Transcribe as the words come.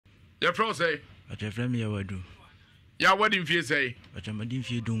Your friend say, but your friend, you do. Ya wedding fee say, but I'm a dim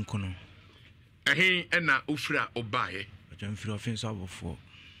fee don't come. A he and na ufra obey. But I'm free offense over for.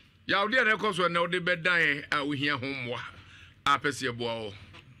 Ya dear, of course, when no de bed die, we hear home. Apes your boy.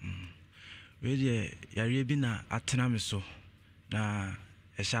 Really, Yaribina at Tenamiso. Na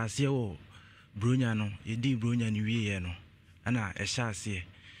a shall see o Brunyano, you did Brunyan Vieno, and I shall see.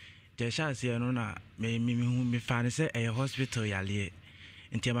 There shall see no may me find say a hospital yalie.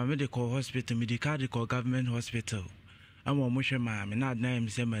 Into my medical hospital, medical government hospital. I'm a musha mam, and not name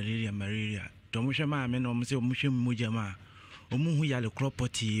say Maria. Domusha mam, and almost a mushim mujama. Omu yalo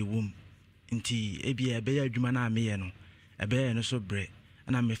property womb. Inti ebi a bear jumana meano, a bear no so bread.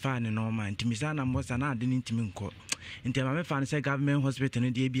 And I'm a fan and all mine. Timisana was an adding to me. Until my fan say government hospital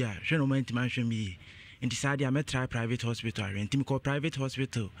in the ABA, she no mind to mention me. In decided I met try private hospital, and Tim call private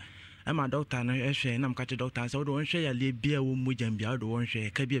hospital. I'm a doctor and I share, and I'm catching doctor, so don't share a little beer womb with and be out one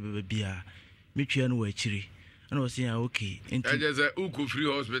share, cabby beer, Michian Wetchery. And I was saying, okay. And there's a Uku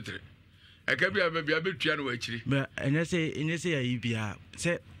free hospital. I can be a baby a bit Chian Wetchery. But and I say, a EBA,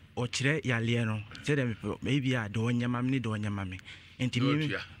 say, or Chire Yaliano, said maybe I don't yammy, don't yammy. And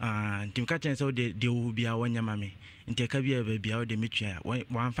Tim catching so they will be our yammy. And take a beer baby out the Michia,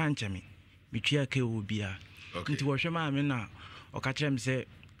 one fan chammy. Michia K will be a. Into wash my now, or catch him say,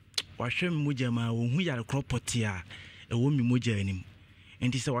 Washim Mujama, whom we are crop potia, a woman mujanim.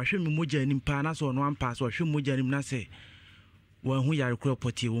 And this washim mujanim panas on one pass, washim mujanim nase. When we are crop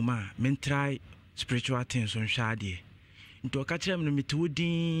potia woman, men try spiritual things on shady. Into a catch him me to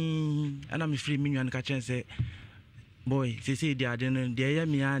ding, and I'm a free minion catch and say, boy, say they are then the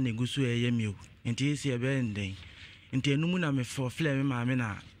Yamian Gusu Yamu, and tis a bending. Into a numuna me for flame,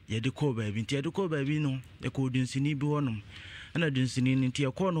 mamma, Yadiko baby, into Yadiko baby no, the couldn't see ni bonum. And I didn't see into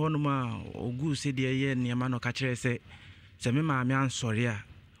a corn honoma or goose said the air near man or catcher say, Samima, I'm sorry,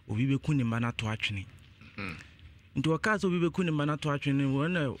 we be cooning manna to actually. Into a castle we be cooning manna to actually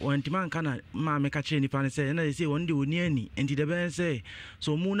when Timan can mamma catch any pan say, and I say one day would near me, and the band say,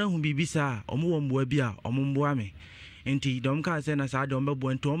 so Mona who be bisa or Muambia or Mumbuame. And the Domka send us I don't know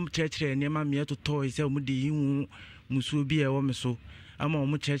when Tom Church and Yama me to toy sell Mudi Musubi a woman so. I'm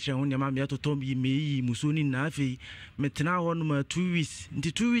on church and only mamma to Tommy me, Musuni Nafi, Metana on 2 weeks. The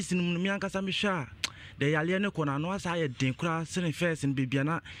 2 weeks in Mianca Samisha. The Aliana Kona no as I had Dinkra, Senate First and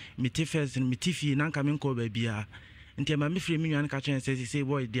Bibiana, Mitifes and Mitifi, Nankaminko Babia. Until my free million catcher says, he say,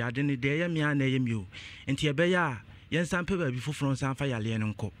 boy, they are then the day me and you. And Tia Baya, Yan San Pepper before from San Fire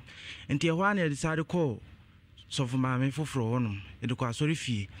Lianco. And Tia one decided to call. So for my for Fronum, it was sorry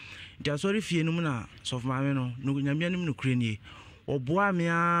fee. They are sorry fee numina, so for my no Yamian no crane. O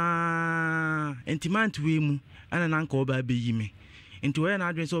boamia intimate wim and an uncle baby me. Into an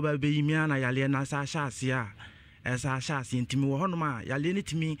address over baby me and I aliena Sasha, as I shall see into me honoma, Yalini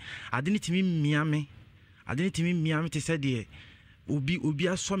to me, I didn't mean miami. I didn't mean miami to say, dear, Ubi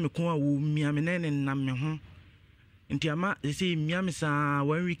a swammy corn, woo miami and nammy home. Into a mat, they say miami sa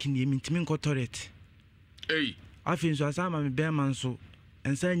 1 week in the intimate cotoret. Eh, I think so as I'm a bear man so,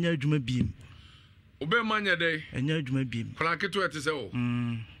 and send your dream beam. Obey mania day, and your dream beam. Crack to it is all.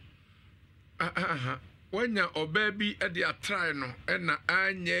 When ya baby at the atrino, and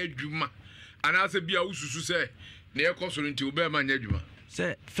I near Juma, and as a beer usu say, near consul to obey mania Juma.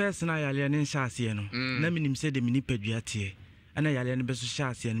 Say, first night I learned in Shasiano, Naminim said the mini peduati, and I learned best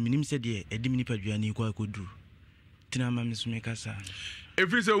Shasi and Minim said, a dimini peduani could do. Tinama Miss Mekasa.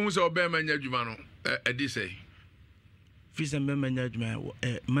 If it's a woman obey mania Jumano, a dissay. Fis and Bemma Judgment,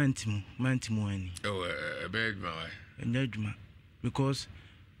 Mantimu, oh, a bad my judgment. Because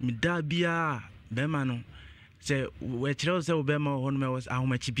Midabia Bemano say, where Charles Obama on was how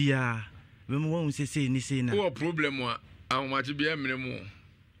much beer. When one say, Nissina. What problem? How much beer minimum?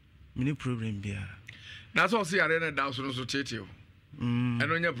 Many problem beer. That's all. See, I didn't doubt so chat you. I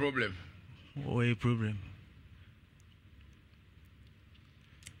don't have problem. Oh, a problem.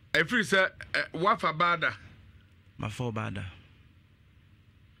 I feel, sir, wafa bada. My four bada.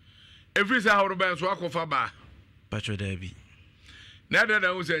 Every say how the bands walk off a bar. Patro Debbie. Neither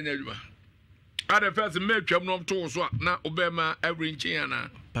than was a neighbor. Other first make you not to swap now Obama every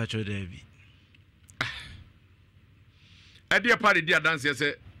Chiana. Patro Debbie. A dear party, dear dancer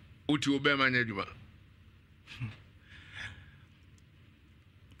said, Utu Obama neighbor.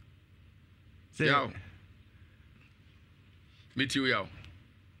 Say, yo. Meet you, yo.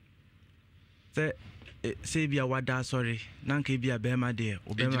 Say, say be a wada sorry, Nanke be a bema dear,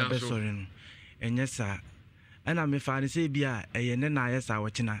 Obama be sorry. And yes, sir. And I may find say be a yenna, yes, I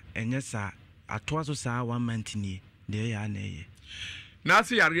watching, and yes, sir. At twas so 1 month in ye, there are nay.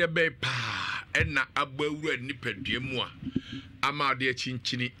 Nasi Aria Bay pa, and na a bow red nipped, dear moi. ama de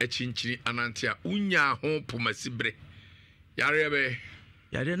chinchini anantia unya ho pomasibre yare be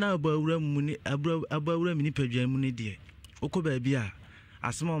yare na abawura mu ni abawura mi ni padwan mu ni de okoba bia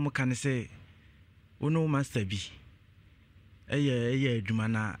asema o mka ne se wono master bi eye adwuma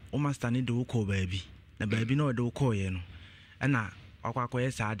na o master ne de wo baabi na baabi na o de wo ye no na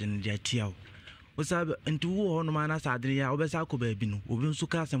akwakoye saade ne de atiawo o sabe nti wo ho no ma na saade ne ya obesa ko baabi no obi nso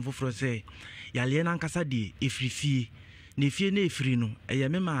ka asem foforo se yale na nkasa de efrifie ne fie na efri no eye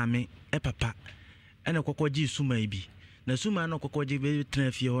me maame papa ene kokoji suma bi na suma na kokoji be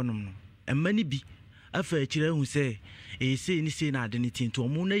tena fie ho no emani bi afa akira hu se sei ni sei na ade ne tinto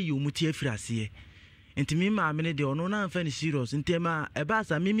omo na yi omuti afiri ase enti mi maame ne de ono na amfa ni serious ntema eba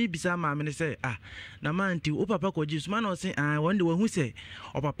asa mimi bisa maame ne se na ma nti o papa koji suma na o se wonde wo hu se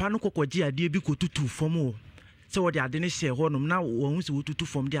o papa no kokoji ade bi kotutu fom o se wo de ade ne hye ho nom na wo hu se wotutu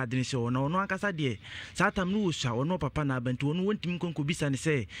fom de ade ne hye ho na ono akasa de satam no wo sha ono papa na abanti ono wontim konko bisa ne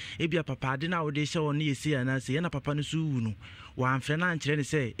se ebia papa ade na wo de hye ho ne yesi ana se ye na papa no su wu no wa amfre na ankyere ne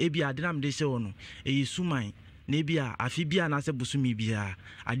se ebia ade na me de hye ho no eyisuman na bia afi bia na se busumi bia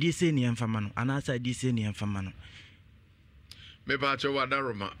ade se ne yemfama no ana se ade se ne yemfama no me ba che wa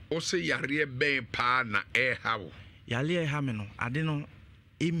daroma o se yare ben pa na hawo yale ha me no ade no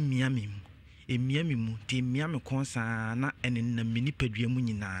emia mu ti emia me konsa na ene na mini padua mu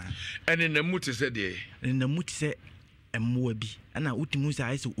nyina ene na mu te se de ene na mu te se emmoa bi ana utimu se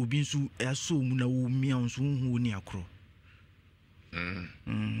aise obi nsu aso mu na wo mia nsu hu ni akro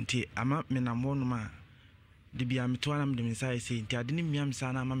ti ama me na mo no ma de bia me to anam de me sai sei nti ade ne miam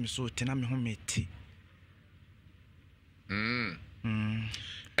sa na ama me so te na me ho meti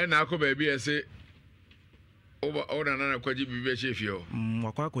ena akoba bi ese oba na kwaji bibi chefio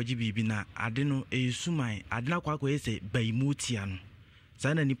wakwa kwaji bibi na ade no esuman ade na kwa ese baimutia no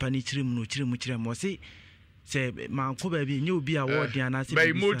sana nipa ni kyirem no kyirem wo se ma koba bi nye obi a wo de ana se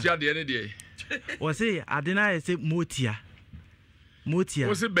baimutia de ne de wo se ade na ese motia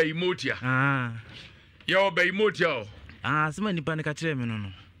wo se baimutia yo baimutia sema nipa ne ka kyerem no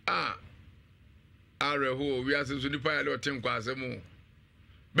no areho wi ase so nipa ya le otenkwa asemu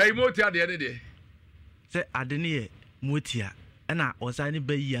baimutia de ne de se adene ye motia na osani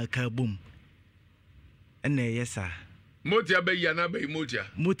bayi aka bom na yesa motia bayi na bayi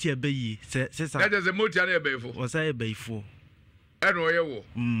motia bayi se sa that is a motia na bayifo osai bayifo eno ye wo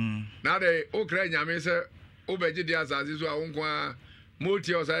na de o kra nyame se o beji de azazi so awonko a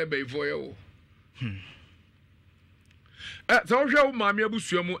motia osai bayifo ye wo so hwe wo maame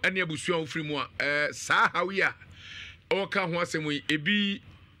abusua mu ene abusua wo firi mu a sa hawi a o ka ho asemu ebi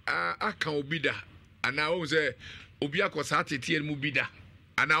aka obi da ana o se obi akosa atete mu bida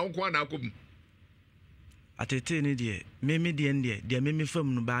ana wonko ana akom atete ne de meme de meme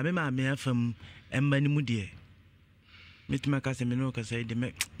fam no ba me ma me afam emmani mu de mituma ka se me no ka sai de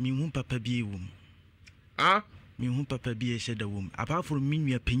me hu papa bi ewum mi hu papa bi e sheda wom apart from mi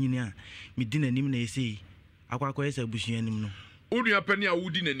nua panyini a mi di nanim na yesi akwakwa yesa busua nim no onua pani a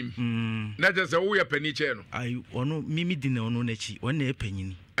wudi nanim na je se wo ya pani che no ai ono mimi di na ono na chi wona e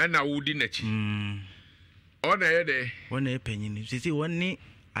panyini ana wudi na chi ona ye de wona e panyini sisi wonni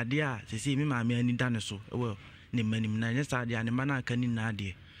ade a sisi mi maame ani da ne so ewo ne manim na nye sa ade a ne mana aka ni na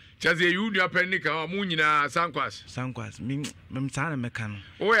ade chaze yu nua pani ka mu nyina sankwas mi sana meka no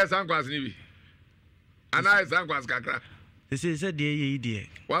o ya sankwas ni bi ana sankwas kakra sisi se de ye ide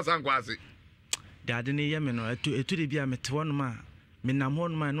wa sankwas de ade ne ye me no etu de bia mete wono ma me nam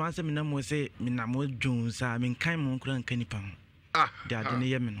wono ma no ase me nam wo se me nam dwonsa me kan mo nkura nkanipa ho de ade ne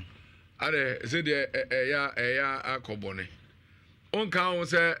ye me no are se de ya akobone onka ho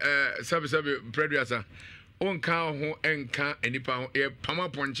se sabe producer onka ho enka enipa ho e pama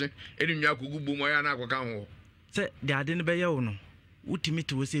ponche eni nwa kogubu mo ya na akoka ho se de ade ne be ye wo no utimi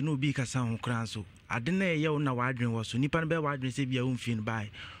to se no bi kasa ho kran so ade na ye wo na wadwen wo so nipa ne be wadwen se bia wo mfie no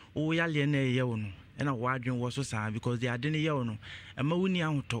bai o ya le na ye wo no na wadwen wo so saa because de ade ne ye wo no ama woni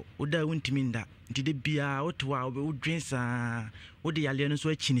ahoto o da wontimi nda nti de bia o to a o dwen saa o de ya le no so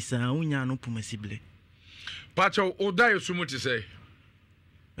akini saa wonya no pomasible pacho o da yesumu ti say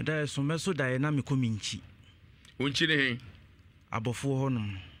da yesumu so da ye na me kominchi wonchi ne hen abofo ho no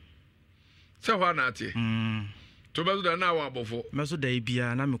se ho na ate to bezo da na wa abofo meso da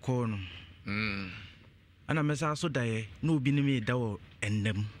bia na me ko no ana mesa so da ye na obi ne me da wo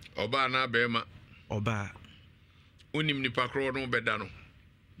ennem oba na bema oba onim ni pakro no beda no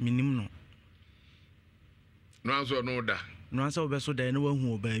minim no no anso no da no anso obeso da ye na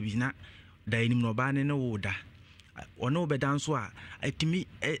wahu oba bi na da enim no oba ne wo da ono obeda nso a atimi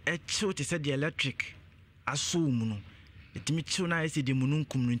chill te said the electric asum no atimi chill na ese de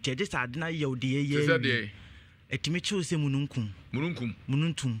mununkum no ntia de sa de na ye ode ye etime che o se mununkum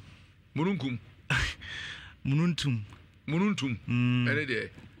mununtum ene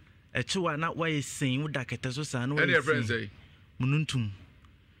de echewa na why sin woda kete so sa na ene your friend say mununtum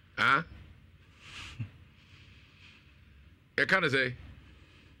e kan say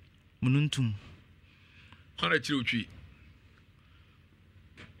mununtum hana chiri otwi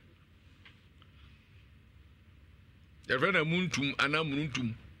your friend mununtum ana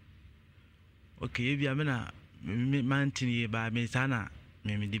mununtum okay bia me na mantini ba me sana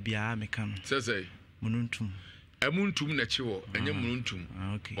me de bia me kan say mununtum amuntum na chiwo enye mununtum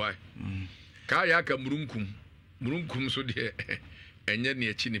okay why ka ya ka murunkum so de enye ne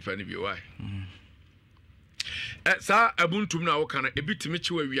achi nipa ne bi why sa amuntum na wo kana ebitimi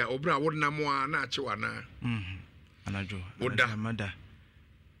chiwa wi a obra wo nam a na chiwa na anajo woda mada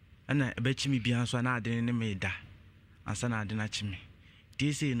ana ebechimi bia so na ade ne me da ansa na ade na chimi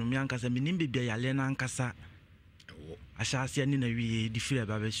dise no mi ankasa me nimbe bia yale na ankasa ashase ani na wie di fira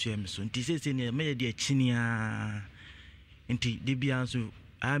ba be suem so nti sese ne me de achinia nti de bia so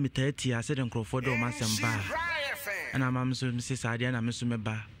a me 30 ase de nkrofo do masamba ana mam so me sese ade na me so me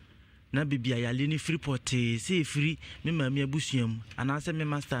ba na bibia yale ni free porte se free me ma me abusuam ana se me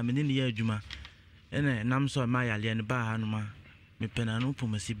master me ne ya adwuma ene nam so ma yale ne ba ha no ma me penano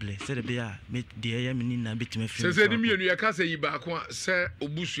possible se de bia me de ya me ni na betime free sese ni mienu ya kasa yi ba ko se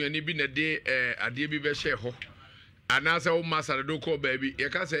obusuani bi na de ade bi be hye ho ana sa o masare do ko baby ye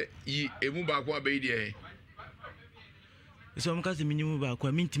ka se yi emu ba ko abai de so m ka se minimu ba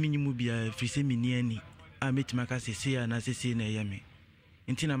ko mintimi nyimu bia firi se mini ani a metima ka se se ana se se na ye me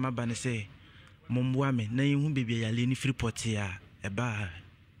ntina maba ne se momboa me na yehu bebia ya le ni free port ya e ba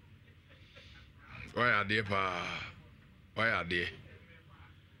why ade pa why ade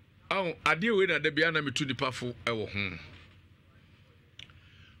au ade we na de bia na metu nipa fo e wo ho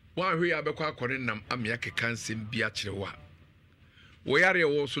wa hwe ya bekwa akore nam amya keka nsem bia kire wa wo yare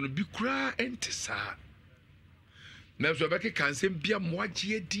wo so no bi kura entisa na so bekeka nsem bia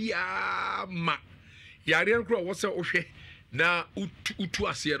moagye dia ma yare nkura wo se ohwe na utu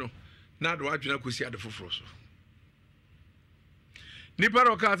ase no na do adwena kosi ade foforo so ni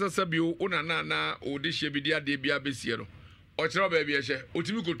paro ka asa bi o na o de hye bi dia de bia besie no o kire ba bia hye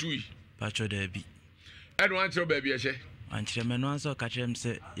otimi kotui pacho da bi eno an kire ba bia hye ankyerɛ me no anso ka kyerɛ m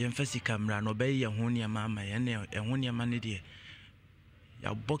sɛ yɛmfa sika mmra no ɔbɛyɛ ho nneɛma ama yɛn ne ɛho nneɛma ne deɛ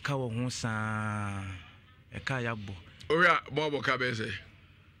yɛabɔ ka wɔ ho saa ɛka yɛabɔ owia bɔbɔ ka bɛ sɛ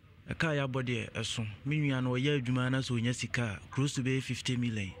ɛka yɛabɔ deɛ ɛso me nua no ɔyɛ adwuma na sɛ ɔnya sika close to bɛyɛ 50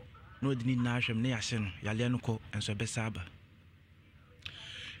 million na ɔde ne nyinaa ahwɛm ne yɛahyɛ no yɛaleɛ no kɔ ɛnso ɛbɛsa aba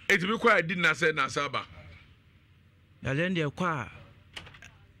ɛtumi kɔ a ɛdi na sɛ nasa aba yɛaleɛ no deɛ kɔ a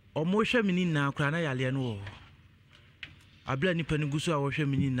ɔmohwɛ me ne nyinaa koraa na yɛaleɛ no wɔ abla nipa ne guso a wo hwɛ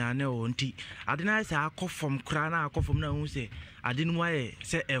mini na na o nti ade na sɛ akɔfom kra na akɔfom na hu sɛ ade no ayɛ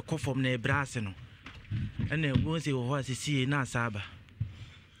sɛ ɛkɔfom na ɛbrase no ɛna wo sɛ wo ho asisi na asaba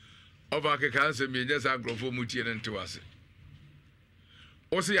ova ke kan sɛ mi nyɛ sa grofo mu tie ne ntewase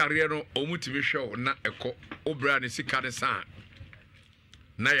o sɛ yare no o mu timi hwɛ na ɛkɔ obra ne sika ne sa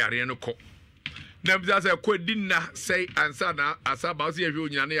na yare no kɔ na bi sɛ kɔ di na sɛ ansa na asaba o sɛ yɛhwɛ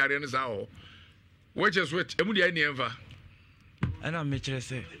onyina na yare no sa ho which is which emu dia ne enfa ana me kyerɛ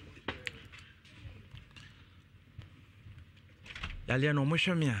sɛ yale no mo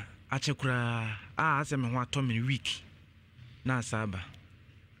hwɛ me a akyɛ kura a asɛ me ho atɔ me week na asaba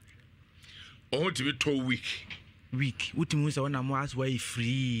o ho timi to week wutimi sɛ wona mo as why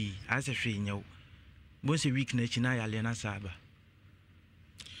free asɛ hwɛ nyawo bo sɛ week na chi na yale na asaba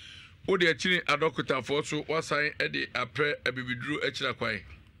o de akiri adokota fo so wasan e de apre abibiduru akira kwan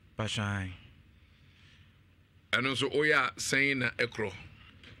pashan ɛno nso oya sɛn na ekro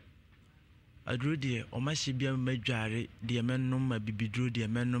aduro de o ma hye bia madware de mennom ma bibiduro de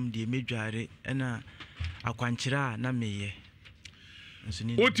mennom de medware ɛna akwankyerɛ a na meyɛ nso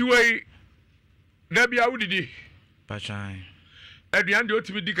ni otiwei da bia wudidi pashan aduan de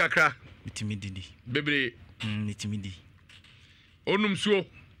otimi di kakra mitimi didi bebre mitimi di onum suo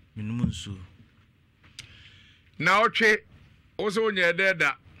minum nsuo na otwe o so nya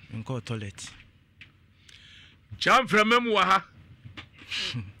deda nko toilet jam from wa ha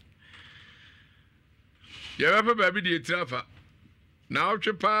ya ba ba bi di trafa na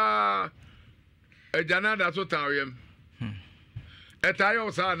otwe pa ejana da so tawem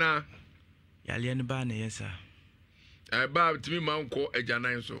etayo sa na yale ne ba na yesa ba timi ma nko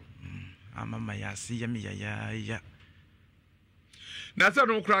ejana so amama ya se yem ya na sa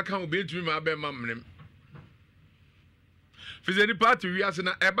no kra kan obi timi ma ba mamnem fizeni party wi ase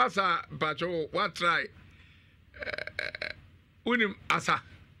na eba sa pacho what try unim asa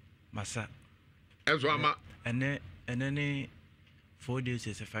masa enso ama and then 4 days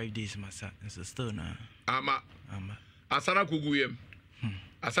is 5 days masa so still na ama asana kuguyem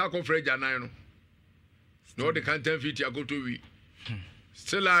asa ko freja nan no the can 10 feet ya go to we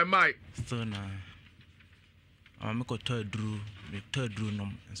still I might still na me ko third drew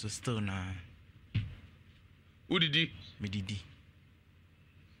no so still na udidi me didi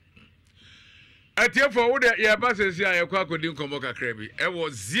atia for wo de ya ba se sia ya kwa akodi nkomo kakra bi e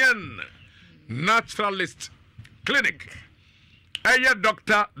was Zen naturalist clinic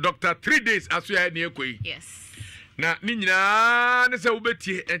doctor 3 days aso ya ne ekoi yes na ni nyina ne se wo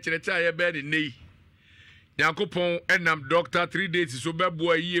betie enkyerete aye be ne nei yakopon enam doctor 3 days so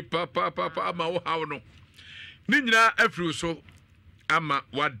bebo aye papa ama wo hawo no ni nyina afiri so ama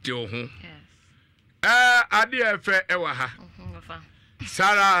wade ho yes ade efe ewa ha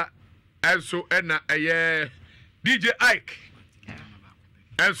Sarah also ena eye DJ Ike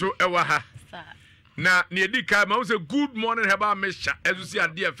also ewa ha na ne edi ka ma wo say good morning heba mesha ezu si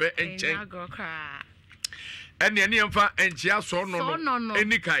ade efe enchen ene emfa enchia so no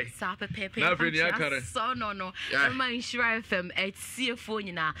eni kai sa pepe na afre ni akare so no ma insure fm etiefo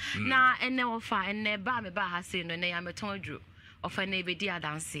nyina na ene ofa ene ba me ba ha se no ne ya meton adru ofa na ebedi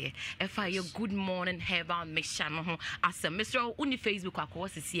adanse efa ye good morning herbal mixture no ho asem Mr. uni Facebook akọ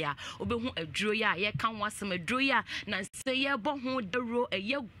sisi a obehu aduro ya ye kan wasem aduro ya na se ye bo ho dero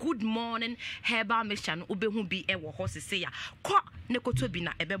ye good morning herbal mixture no obehu bi e wo ho sisi ya ko ne koto bi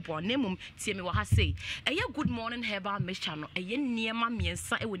na ebebo na mum tie me wo ha sei ye good morning herbal mixture no ye niema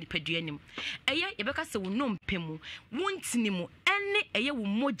miensa e wo nipadua anim ye beka se wo nompemu wontini mu ene ye wo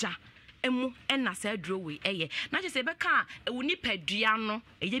moja emu ena sa aduro we eye na je se beka ewu nipadua no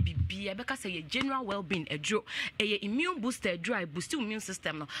eye bibia beka se ye general well-being aduro eye immune booster aduro I boost immune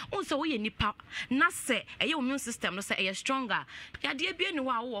system no unso wo ye nipa na se eye immune system no se eye stronger ya de bia ni ho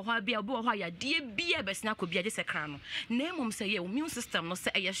a wo ho bia obi wo ho ya de bia besina ko bia je se kran no na emom se ye immune system no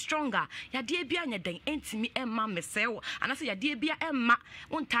se eye stronger ya de bia nya den entimi emma mesewo ana se ya de bia emma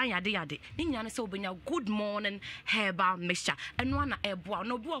wontan yade ni nya ne se obenya good morning herbal mixture eno na eboa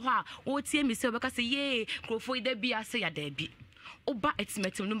no bo ho a otie mi se obeka se ye krofo ide bia se ya da bi oba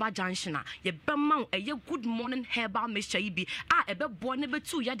etimetim no ba junction a ye bema eye good morning herbal mixture ibi a ebe bo ne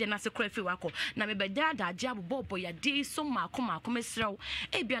betu ya de na se krafi wako na me beda da age abobo ya de so makoma mesrew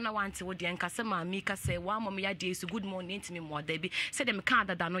e bia na wante wo de nkase ma mi ka se wa mom ya de so good morning ntimi mo da bi se de me ka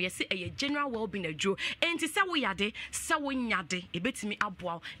dada no ye se eye general well-being adro enti se wo ya de se wo nya de e betimi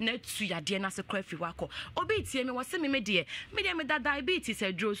aboa na tu ya de na se krafi wako obi tie me wo se me de me da diabetes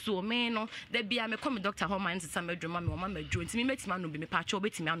adro so me no da bia me come doctor home and se me adro ma me wo ma adro ntimi metima no bi me pa cho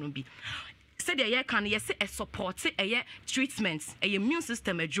betimi anu bi said ye can yes a support a treatment a immune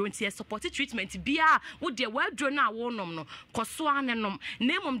system a joint yes support treatment bia wo de wa dro na wo nom no koso anenom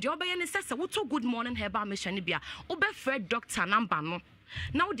na mom de obeye ne sese wo to good morning herbal mission bia obe fred doctor number no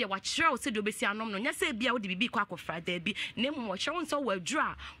na wo de wa kire wo se de obesi anom no nya se bia wo de bibi kwa akofra da bi na mom wo kire wo so wa dro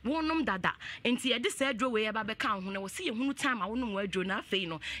a wo nom dada enti ye de se dro we ba be kan ho na wo se ye hunu time a wo nom wa dro na afei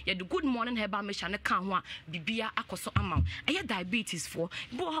no ye de good morning herbal mission kan ho a bibia akoso ama eye diabetes for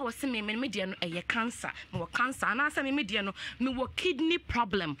bo ha wo se me de no eye cancer me wo cancer na se me de no me wo kidney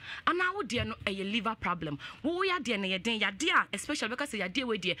problem ana wo de no eye liver problem wo ya de no ye den ya de a especially because ya de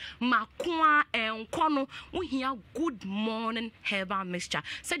we de makoa enko no wo hia good morning herbal mixture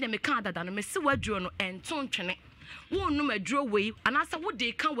said me kan dada no me se waduro no enton twene won no maduro we anasa wo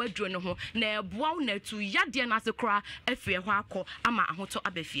de kan waduro no ho na eboa na tu yade na se kra afie ho akọ ama ahoto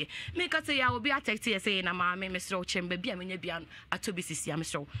abafie me ka se ya obi atect ye se na ma me mesre o chemba bia menya bia atobi sisi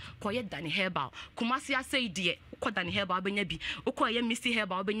amesre ko ye dane herbal kumasi ase de ko dane herbal benya bi ko ye misty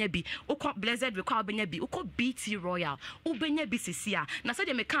herbal benya bi ko blessed we ko benya bi ko BT royal wo benya bi sisi a na se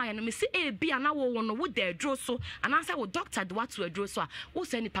de me kan ya no me se e bia na wo no wo de aduro so anasa wo doctor de what to aduro so a wo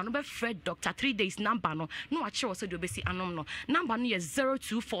se nipa no be fred doctor 3 days number no a che so de obesi anom no number no ye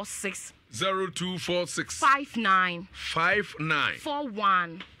 0246 59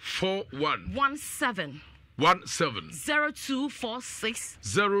 41 17 0246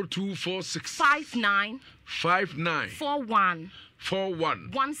 59 41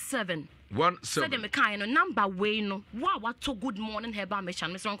 17 said me kind number way no wa to good morning herbal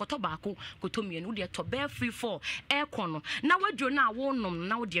mission Mr. Nkoto baako koto mienu wo de to bear free for air kono na wadro na wo nom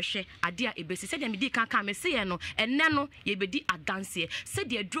na wo de hwe ade a ebesi said me di kan me se ye no enne no ye bedi adanse said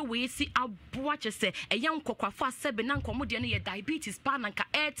de adro we si aboa chese eye nkokwafo asebe na nkomo de no ye diabetes pa na nka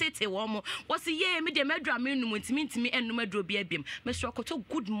etete wo mo wo se ye me de madra me num ntimi enum adro bia biem Mr. Nkoto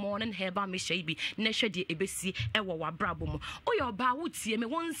good morning herbal mission bi na hwe de ebesi e wo wabrabo mo oyo ba wo tie me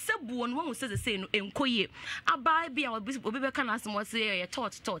won sebuo no who says the same in Koye. I buy be our baby can ask what say a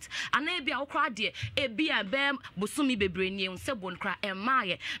tot. And they be our crowd dear, a be a bam, Busumi be brainy and Sebon cry and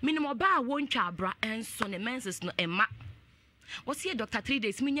Maya. Minimum bar won't chabra and son a menses no and ma. Was here Dr. 3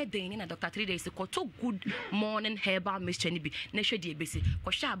 days, Minya Dane and Dr. 3 days, to good morning herbal mixture be Nesha dear Bessie.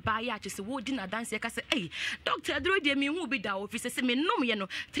 Kosha buy at just a wood dinner dance. I say, hey, Doctor, do dear me who be the office, say me no me no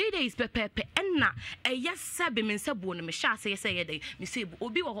 3 days pepe enna a yes sabim in sabon me sha say a day. Me say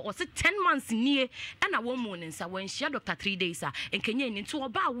obi or 10 months near and a woman in sa when she Dr. 3 days and can yen into a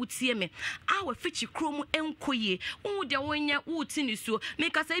bar would see me. Our fitchy chrome and koye, oh, the one ya wood tin so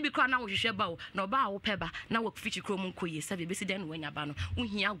make us say be crown now share bow, no bow peba, now work fitchy chrome koye, sabi then when yabano,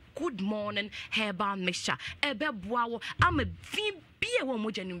 we good morning herbal mixture. Ebe boawo, I'm a be a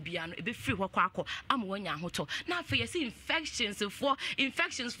woman biano, a be free quaco, I'm one ya hoto. Now for you see infections for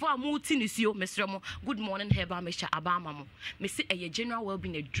a multinisio, Mr. Mo, good morning herbal mixture, abamamo. Missy a general well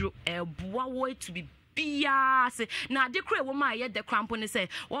being a drew a boawo to be. Biase na decree wo ma ye the crampon say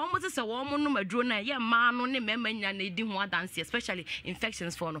wo mo se wo mo no madro na ye ma no ne memanya na edi ho dance especially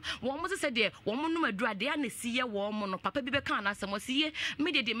infections for no wo mo se de wo mo no madro ade na si ye wo mo no papa bi be kan na asem si ye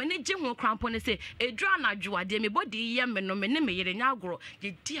me de me ne je ho crampon say edra na dwo ade me body ye me no me ne me yere nya agro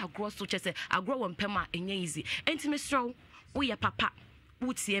ye di agro so che say agro wo mpem a enya easy enti me sro wo ye papa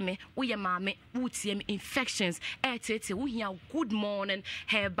Woutieme, we mame, woutieme infections, etete, we hear good morning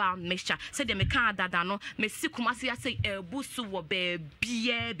herbal mixture. Say the meka dadano, me sikumasi say busu wo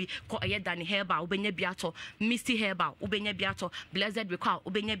baby, ko ayedani herbal, ubenye biato, misty herbal, ubenye biato, blessed recall,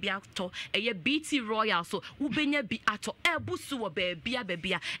 ubenye biato, eye BT royal, so ubenye biato, busu wo baby,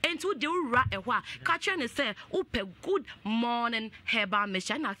 and to do ra ewa, catcher and say, upe good morning herbal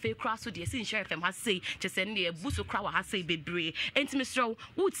mixture, and I feel cross with the sin sheriff has say, just send the busu crow has say baby, and Mr.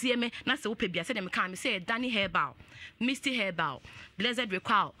 Would see me, not so pebby. I said, I'm say Danny Herbal, Misty Herbal, Blessed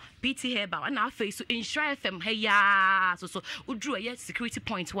Recall, BT Herbal, and our face to ensure FM. Hey, ya, so, who drew a security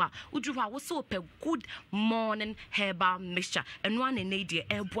point. Wa, who drew I was so a good morning herbal mixture, and one in Nadia,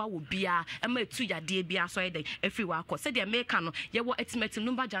 Elboa will be a made 2 ya dear be so every walk. Said the American, ya were estimated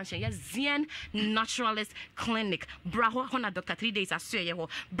number junction, yes, Zien Naturalist Clinic, Bra, Hona Doctor 3 days, I swear, ya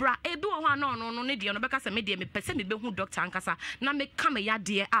Bra, Ebu, no, Nadia, no, because I made them a person, be who Doctor Ankasa, now make come a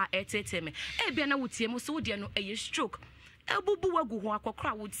dear me. Ebiana would see so dear no a stroke. Ebubu wagu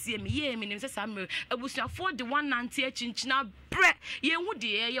akokra would see me ye me say Samuel ebusu afford the 190 chinchina bre ye hu de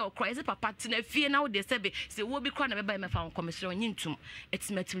ye okra say papa tena fie na wo de sebe say wo bi kra na be me fa commission nyintum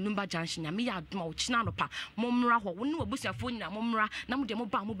etimatim number junction ya me ya adoma wo china no pa momra ho wo ne ebusu afford nyina momra na mo de mo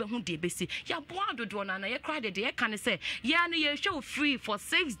ba mo be hu de besi ya bo adodo na ye kra de ye kan say ye no ye show free for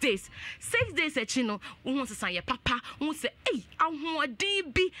 6 days e chino wo hu sesan ye papa wo say eh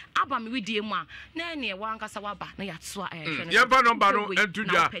ahoɔden bi aba me widie mu a na ne wa nkasa waba na ya to your number no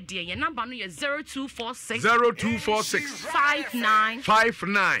entuja. Your number no 0246 59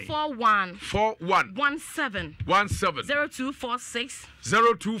 41 17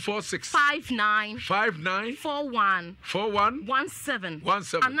 0246 59 41 17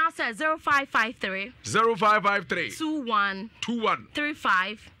 and now says 0553 21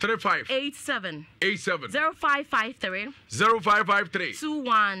 35 87 0553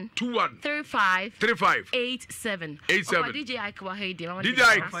 21 35 87 DJ Aikwa Heidi DJ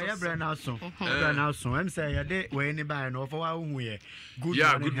Aikwa Brana so I'm say ya dey we ni ba no for wa hu ye good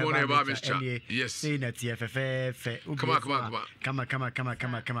morning about Mr. Yes say na TFF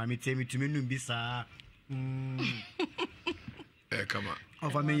come me tell me to me num bi sa come on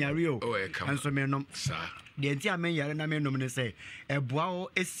of a menyario and so me nom sir the entire menyare na me nom ne say eboa o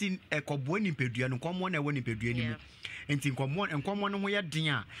esin ekobo ni pedua no komo na ewo ni pedua ni mu enti nkomo no ho ye den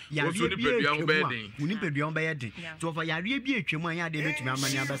a yare bi ni pedua on be ye den to of yare bi atwemu an ya de betumi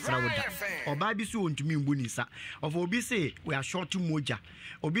amani abesra woda oba bi so ontumi mbu ni sa of obi say we are short moja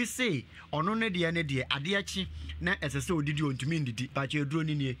obi say ono ne de ade achi na esese odidi ontumi ndidi ba che eduro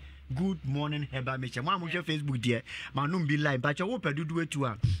ni nie good morning herbal mixture mo amuje Facebook there manum be live but you pedudu etu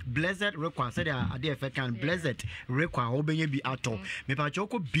a blessed require said ade efe kan blessed require obenye bi ato me pa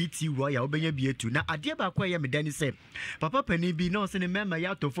choko BT royal obenye bi etu na ade ba kwa ye me dani say papa pani bi no se ne mema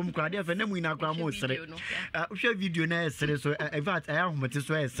ya to fom kwa ade efe na mu ina kwa mo sere uhwe video na esere so in fact I ahomete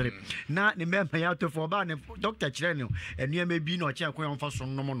so esere na ne mema ya to fo ba ne doctor kire no enu me bi na o che kwa on fa so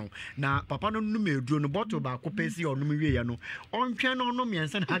no no na papa no num eduro no bottle ba ko pesi onum wie ya no ontwe no no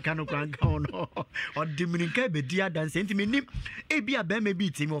miensa na aka no or Dominica be dear dance enti me nim e bia be me bi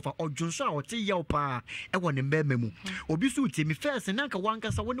timi ofa odwonso a ote ye opa ɛwɔ ne mbɛɛma mu obi so temi first na nka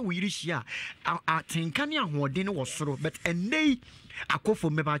wankasa wo ne wo yiri hia atenka ne ahoɔden ne wɔ soro but ɛnɛ akofo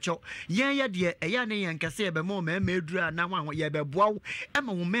mebacho yen ye de eya ne yen kase ebe mo ma edura na ho ye be boa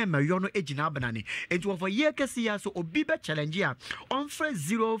ema wo mema yo no egina abanane enti wo for ye kase ya so obi be challenge ya on free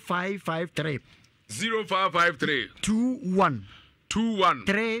 0553 21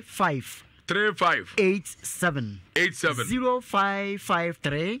 35 87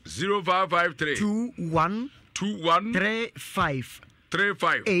 0553 21 35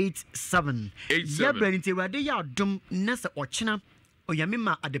 87 ya branite wade ya dum nasa ochina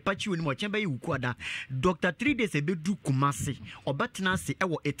oyamima adepachi woni mo chemba yiwuku ada Dr. 3 days ebedu kumase obetena se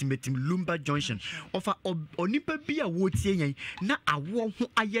ewo etimetim Lumba Junction ofa onipa bia wo tie yan na awo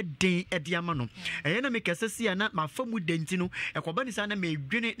ho aye den ede ama no eye na mekasesi ya na mafamu denti no ekobani sa na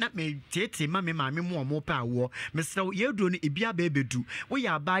medwene na metete ma me maame mo mo pa awo mesrew yedo no ebia ba ebedu wo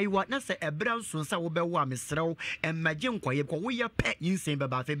ya baiwa na se ebra nso sa wo bewo a mesrew emaje nkoye ko wo ye pe yinsen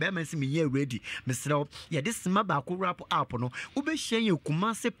baba fe be man se me ye ready mesrew ye de sima ba ko wrap up no wo be ye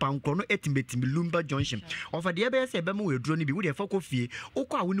kumase pankro no etimetimi Lumba Junction ofa de ebe se be ma weduro ni bi wo de fa kofie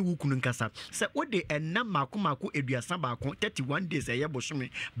okọ a wo ni wukunu nkasa se wo de enna mako eduasa ba ko 31 days eye boshome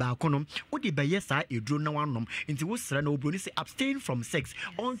ba ko no wo de be yesa eduro na wanom nti wo sra na obro ni se abstain from sex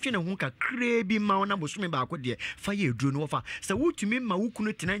on twe ne ho ka krebi ma na boshome ba ko de fa ye eduro no fa se wo tumi ma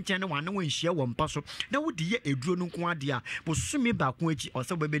wukunu tena nchen na wane wo nhia wo mpa so na wo de ye eduro no nko ade a boshome ba ko echi o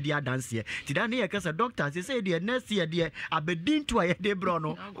se be di adanse ti da ne ye kasa doctor say de next year de abedin to de bro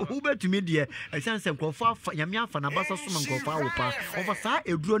no who bet me de esense nkofa nyame afa na basa so nkofa wopa over sa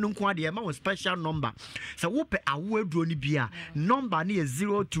eduro no nko ade ma wo special number so wo pe awo eduro ni bia number ne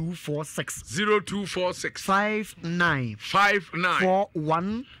 0246 59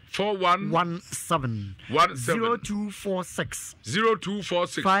 41 17 0246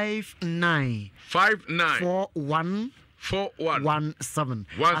 59 41 417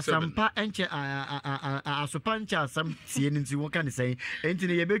 asampa enche asopancha asam tie nti wo kan say enti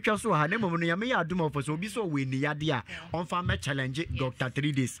ne yebetwa so ha ne mom no yame ya adom of so obi so we ni yade a on fa me challenge Dr.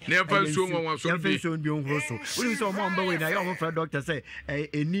 3 days ne fa so nwa so bi onhro so we so mo mba we na yo for doctor say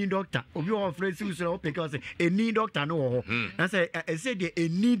eni doctor obi o friend si so pick us eni doctor no ho na say say de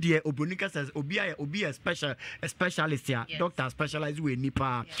eni de obonika says obi a specialist ya doctor specialize we ni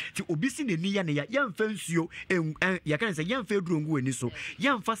pa ti obi si ne ni ya ne ya mfa nsuo ya say yamfa edrongu weni so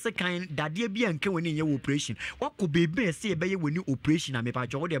yamfa sekan dade bia nka weni ye operation wako bebe se be ye weni operation na me pa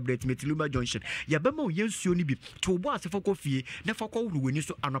jo de breatment Lumba Junction ya be ma yensuo ni bi to bo asefo kofie na fa ko wuru weni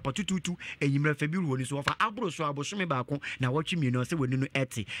so anopatututu enyimra fa bi wuru weni so fa abro so aboshome ba ko na watwi mi no se weni no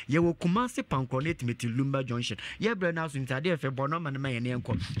eti ye wo kumase pancreatic Lumba Junction ye bre na so ntade fe bono ma na ye ne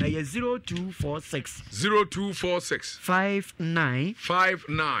enko na ye 0246 59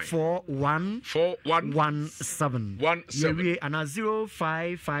 41 17 Yewe ana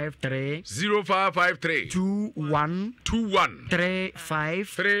 0553 21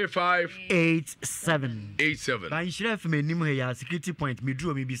 35 87 ba nshire fe menim he ya security point me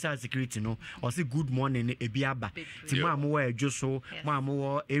duro me bisa security no o say good morning ebiaba ti mo amwo ejoso mo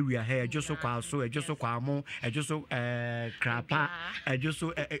amwo area he ejoso kwa so ejoso kwa amo ejoso krapa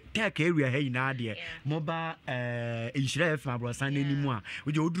ejoso take area he ina de mo ba nshire fe abrosan animu a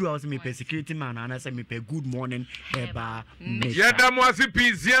we je oduru house me pe security man ana say me pe good morning eba yeda mo asi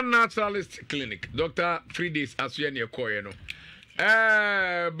Pizian Naturalist Clinic Dr. 3 days asuye ne koye no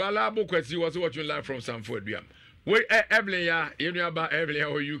Balabo Kwesi was watching live from Sanford Biam. Wait, Evelyn, you know about Evelyn,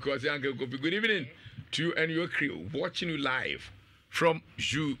 how you cause Uncle Kofi. Good evening to you and your crew watching you live from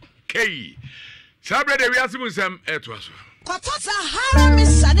UK. Sabre de Wiasimusam Etwaso. Kotota harami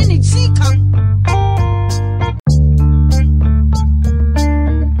sanini chika.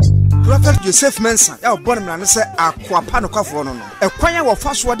 Prophet Joseph Mensa ya obon me na se akwapa no kwafo no no ekwan ya wo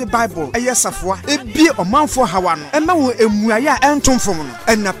faso de Bible eyesafoa ebie omanfo hawa no ema wo emuaya entomfom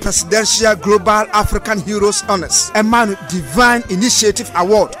no na Presidential Global African Heroes Honors emanu Divine Initiative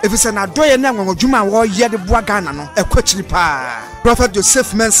Award efise na doye na nwanwodwuma wo ye de boa Ghana no ekwachiri pa Prophet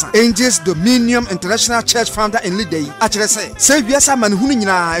Joseph Mensa Angels Dominion International Church founder in Lidei akere se wiasa man hunu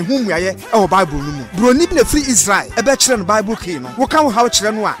nyina ehu muaye e Bible no mu broni bi na free Israel ebe kire no Bible key no wo kan wo hawo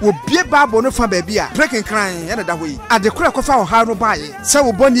kire no a wo bie Bible no fa baby a breaking crying ya da hoyi adekora kofa wo ha no baaye se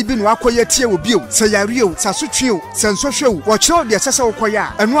wo boni bi no akoye tie wo bio se yare o sa sotwe o se nsohwe o wo kire de se wo koye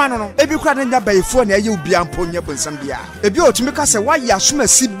a eno ano no ebi kura nya bayefo na ye obi ampo nya bonsam bia ebi otumi ka se wa ya soma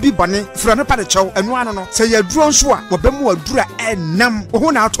si bi bone fra no pa de chew eno ano no se yaduro nso a wo bemu adura enam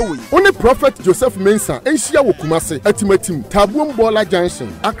wo na ato wo. Only Prophet Joseph Mensah enhia wo Kumase atimatim Tabuom Bola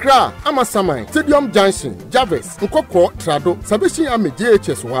Junction Accra Amasaman Stadium Junction Javes Nkoko Trado Sabeshi Ame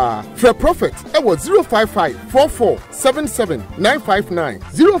JHS wa Fre Prophet ewo 055 44 77 959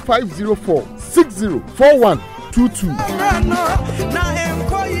 0504 60 41 22.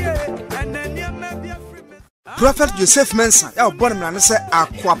 Prophet Joseph Mensah ya born me na say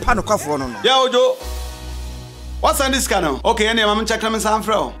akwapa no kwafo no. Yeah, Ojo. What's on this channel? Okay, any mama check them some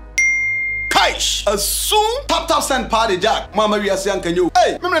fro. Kaish, a soon tap send party jack. Mama we are saying can you?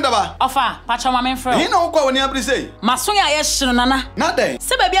 Hey, remember that ba? Ofa, pacha mama fro. You know what when you abri say? Masoya yeshino nana. Not there.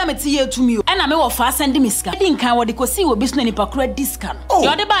 Se baby ameti ye to me. And me wo fa send me ska. Di nkan wo de kosi wo bisu ni pakura discount.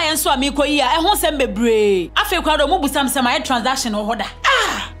 Yo de ba yen so amiko yi a ehun sem bebre. Afi kwa do mo busam sem my transaction o hoda.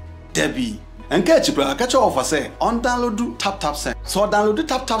 Ah, Debbie. And catch you, catch your offer say on download tap send. So download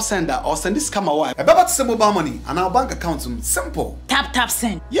tap sender or send this camera wire. About to send mobile money and our bank account simple. Tap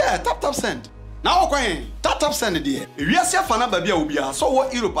send. Yeah, tap send. Now okay, tap send it there. If you see a fan baby ubia, so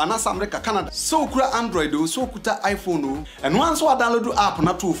what Europe and America, Canada. So kura Android so kuta iPhone and once we download app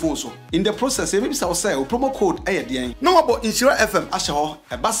na two phones so. In the process, maybe say promo code aye no about Insure FM asho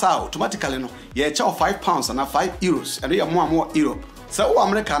e basa automatically no. Yeah, charge £5 and €5 and you more Europe. So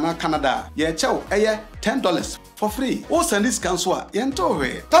America and Canada, yeah, chow, $10 for free. Oh, send this cancel, yento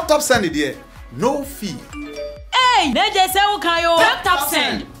tap send it there, no fee. Hey, they just say ukayo. Tap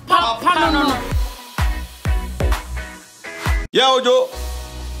send. No. Yeah, Ojo.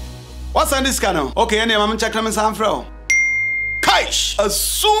 What's on this channel? Okay, any mama check them some fro. Kaish, a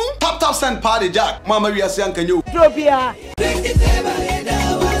soon tap send party jack. Mama we are saying can you? Tropia.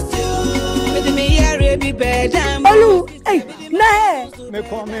 Olu, hey, nah. Me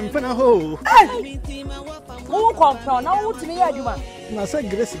come in for ho. Hey, who come from? Now who to me aduma? Na say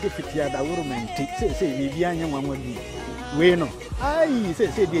grace get fit ya da woro menti. Say bibia anya nwanwa bi. We no. Ai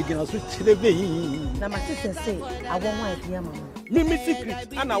say dey gina so chire be yi. Na ma say I won one idea mama. Ni me secret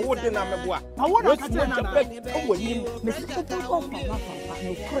ana wo de na meboa. I want to say na o wani me secret of papa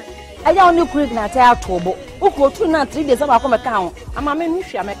no kure. Aya oni kure na ta atobo. Uko 2 na 3 days aba come ka ho. Ama me nu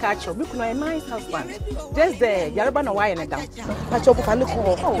hwia me ka acho. Bi kuno my husband. Just there, yareba na why na down. Pa cho ko fa ne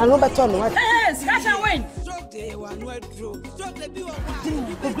ko. Na no beto no what. Hey, scratch and win. The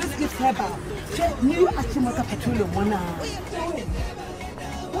great gift heba. New Achimaka petroleum one.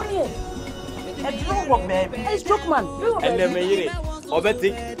 What is a drone work, baby. Hey, stroke man. And then me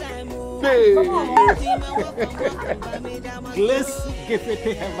obeti. Glass give it to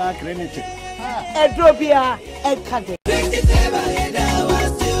heba granite. Edrobia Ekade.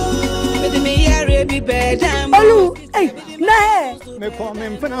 Olu, hey, nah. Me come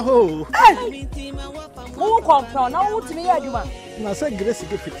in for ho. Hey, who come from? Now who to me aduma? Na say grace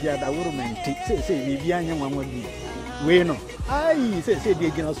get fit ya da woro menti. Say bibia anya nwanwa bi. We no. Ai say dey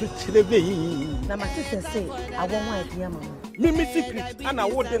gina so chire be yi. Na ma say I won one idea mama. Ni me secret ana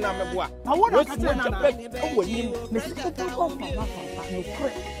wo de na meboa. I want to say na o wani me secret of papa no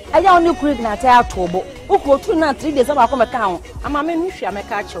kure. Aya oni kure na ta atobo. Uko 2 na 3 days aba come ka ho. Ama me nu hwia me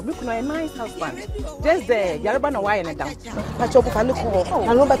ka acho. Bi kuno my husband. Just there, yareba na why na down. Pa cho ko fa ne ko.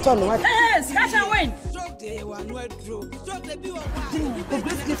 Na no beto no what. Hey, scratch and win. The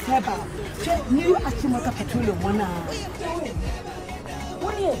great gift heba. New Achimaka petroleum one.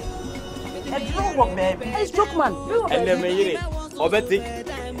 What is a drone work, baby. Hey, stroke man. And then me obeti.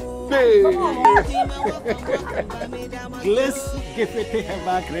 Glass give it to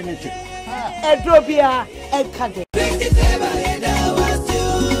heba granite. Edrobia Ekade.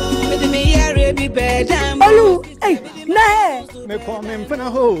 Olu, hey, nah. Me come in for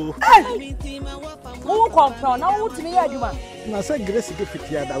ho. Hey, who come from? Now who to me aduma? Na say grace get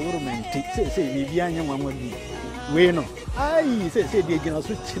fit ya da woro menti. Say bibia anya nwanwa bi. We no. Ai say dey gina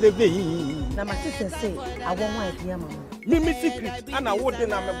so chire be yi. Na ma say I won one idea mama. Ni me secret ana wo de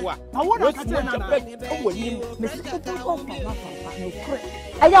na meboa. I want to say o wani me secret of papa no kure.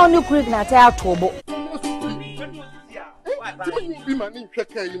 Aya oni kure na ta atobo. Be my name,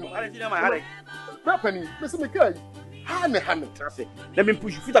 Happening, Mr. McKay. Hane. Let me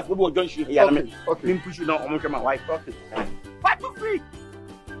push you. Fit up for John Shi here. Okay. Let me push you now. I'm my wife. Okay. What to free?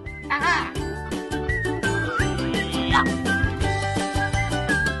 Aha.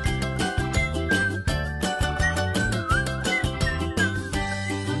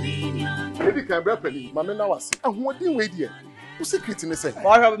 Maybe can be penny. Mama now was. And what do we do? Who secret in the say?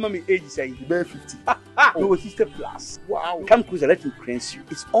 I have mommy age say bear 50. No sister plus. Wow. Come closer, let me cleanse you.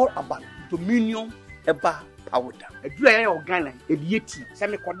 It's all about dominion eba powder. A dry organ, a beauty.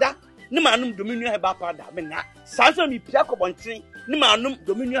 Semi koda. No manum dominion eba powder. Me na. Sanso mi pia ko bontin. No manum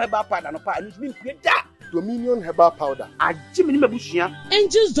dominion eba powder no pa. And it's been da. Dominion Herbal Powder. Agye me ni mabusua.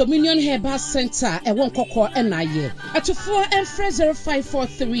 Angels Dominion Herbal Center ɛwɔ nkɔkɔ ɛna ayɛ. Atufo ɛmfrɛ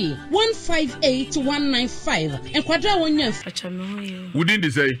 0543 158 195. Nkwadra wonya. Who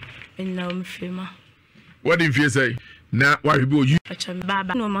didn't say? Na mfema. What did you say? Na why you you?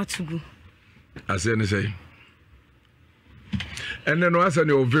 Baba no matugu. I say. And then was an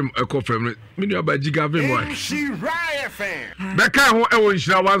ovim a confirm. Mini about Giga Vim. She Riot fan. Becca who own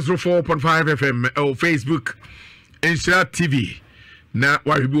 104.5 FM or Facebook. Insha TV. Na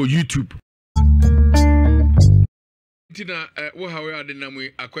why you YouTube. Tina, what how are the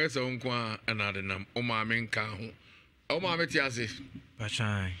Namui acquires a unqua another name. Oma Menka. Oma Metiasi.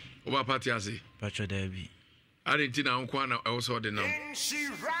 Pachai. Oma Patiasi. Pacha Debbie. I didn't know Unquana also the name. She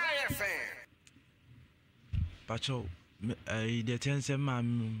Riot fan. Pacho, the 10 cent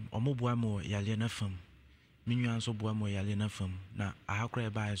mam or Mobuamo Yaliana firm. Minuan so Buamo Yaliana firm. Now I have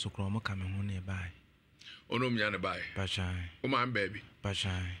cried by so chroma coming on nearby. Oh no, me by. Pachai. Oh my baby.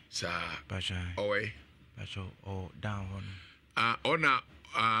 Pachai. Sir. Pachai. Away. Pacho, oh down on. Oh now.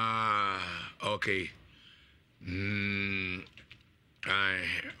 Okay.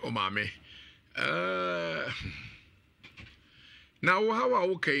 Oh mommy. Now how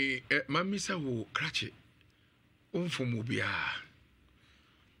okay, mammy sa wo cratch it. From Mubia.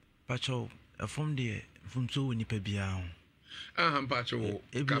 Pacho, a from the from so nipa biao. Pacho,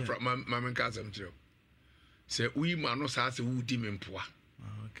 from Mamma Casam too. Say we man no sass who dim in poor.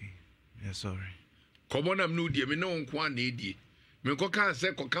 Okay, yeah, sorry. Come on, I'm no dear, me no one needy. Me coca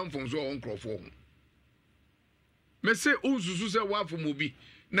say come from so on crofon. Me say Uzu say wa from Mubi.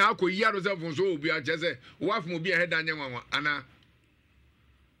 Now ko yaro say from so be a just say wa from Mubi head and young ana.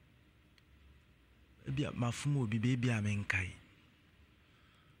 My fumo be baby a menkai.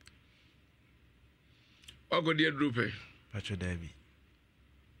 What go dear Drupe? Pacho Debbie.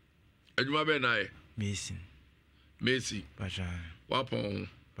 Eduma Benai. Mason. Macy. Pachai. Wapon.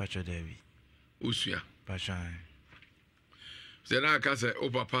 Pacho Debbie. Usia. Pachai. Then I can say, oh,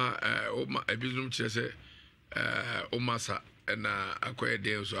 papa, oh, my business chess, oh, massa, and acquire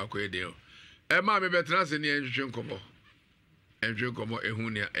deal, so acquire deal. And mammy better than the engine combo. Engine combo, a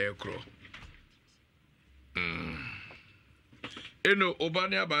hunia air crow. Eno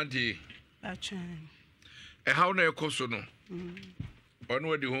Obania Banti. Pachai. A how near Cosono. Or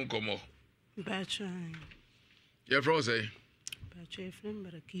no, the home come. Pachai. Your froze. Pachai from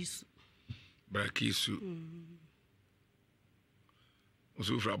Barakisu. Barakisu.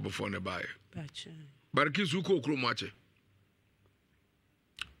 Usufra before the buy. Pachai. Barakisu ko krumache.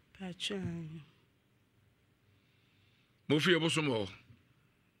 Pachai. Mofi abosumo.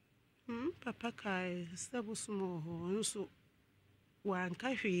 Papa kai stable small ho so wan ka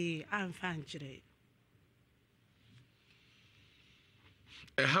hwe amfa nkyere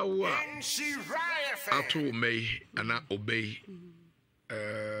How ato me ana obey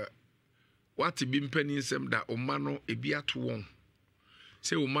what be mpani nsem da omano ebi ato won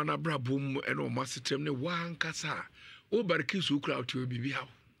se omana brabom e na omasetrem ne wan kasa o barki su kra oto bibi hawo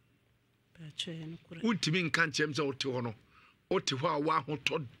untimi nka nchem se ote ho no ote ho a wa ho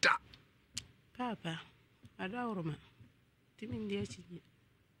to da Papa, adawroma. Timi ndi achi.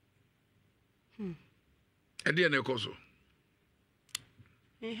 Ade na ekoso.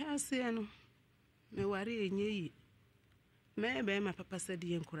 Hase ano. Me ware enye yi. Me be ma papa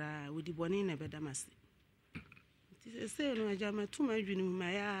sadi enkura wodi boni na bedamase. Ti se no aja ma tuma adwini mu ma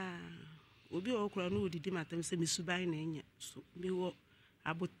ya obi okura no odidi matam se mesuban na enya. So me wo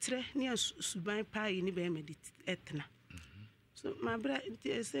abotre ne suban pa yi ni be medit etna. So my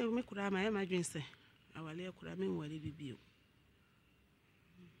brother say me kura ma ya madwin se awale kura me nwale bibio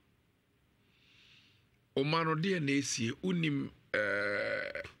o mano de na esie unim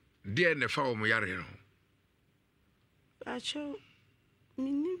de na fa o mo yare no acho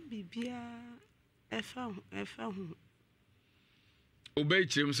minim bibia efa hu obey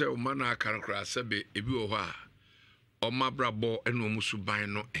chim se o mano akara kura sebe ebi wo ha o mabrabo eno musuban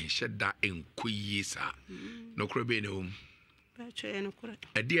no enhyeda enkoyie sa no kura be na om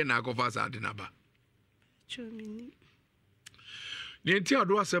Adi na akofa sa adinaba. Chomini. Ni enti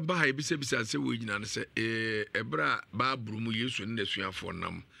ado asem ba ha ebisebisa se wo nyina ne se ebra ba brumu Yesu ne nasuafo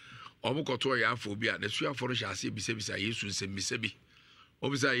nam. Obukoto ya afọ bi a nasuafo no hya ase ebisebisa Yesu nsem bisebi.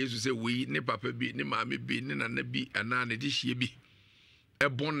 Obisa Yesu se we ne papa bi ne maame bi ne nana bi ana ne dihie bi.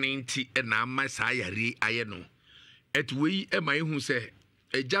 Ebone nti na ama sa yare aye no. Et we e ma ihu se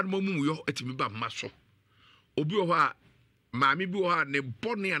ejarmo mu yo etimi ba maso. Obi o ha maami bi ha ne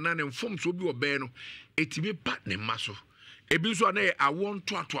bone ana ne mfom so bi obe no etimi pa ne maso ebi so na awon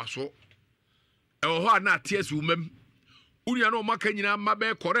to aso e ho ana ties umam unia no maka nyina ma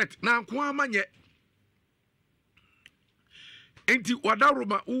be correct na nko amanye enti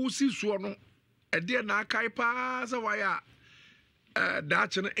wadaroma usi so no ede na akai pa sa waya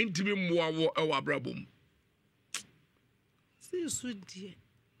daache no intimi mmoa wo e wabrabom si so die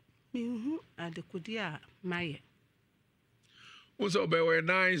mehu adekodi a maye also be a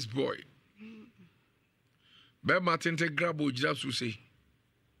nice boy be matente grabo jira so say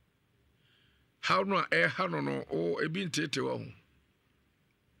how no no o ebi ntete wa ho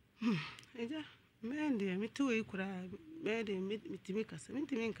eja mende mitu ikura mende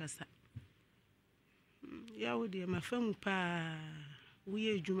mitimi kasa ya wodi mafamu pa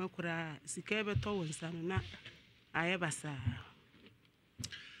wiye juma kura sika beto wonsa no na ayebasa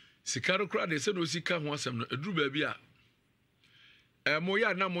sikaro kura de se no sika ho asem no eduru ba bi a mo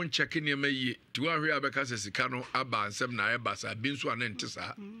ya na mo ncheke ne mayi ti wa hwe abeka se sika no aba ansem na ayebasa bi nso ana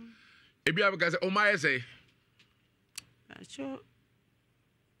ntesa ebi abeka se o ma yese acho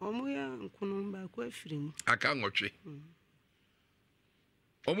omuya nkunu ba ko afirim aka nwotwe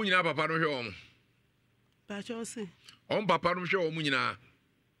omu nyina papa no hwe omu acho se on papa no hwe omu nyina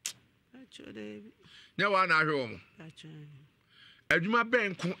acho de nya wa na hwe omu acho adwuma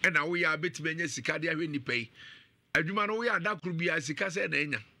benko e na wo ya beti benya sika de ahwe nipa yi adwuma no wo ya adakuru bia sika se na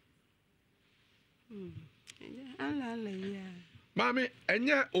enya ala ya mami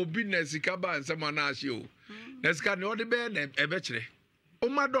enya obi na sika ba nsema na ahye o na sika ne odi be na ebe kire o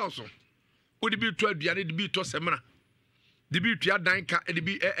ma doso odi bi to aduane de bi to semra de bi tua danka de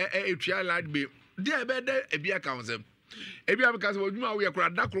bi etua light be de ebe de ebi aka wonsem ebi abeka se adwuma wo ye kura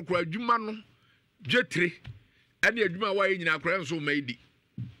adakuru kura adwuma no dwetre ani adwuma wa ye nyina kura nso maidi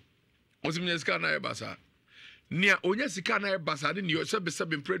osim nya sika na ye basa nia onya sika na ye basa de ne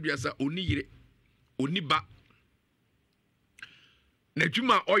sebe mpraduasa oni yire oni ba na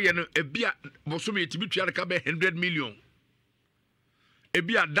adwuma oye no ebia bosom yetibi tua ka be 100 million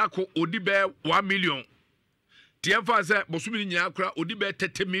ebia dako odi be 1 million tiemfa se bosom ni nyina kura odi be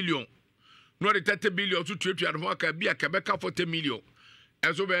 30 million no de 30 billion so tuatua no aka bia ka be ka 40 million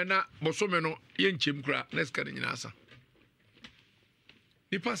enso be na bosom no ye nchem kura na sika nyina asa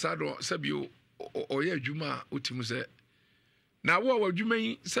ni pasado sabio oye adwuma otimu se na wo adwuma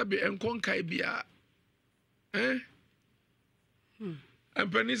yi sabi enkonkai bia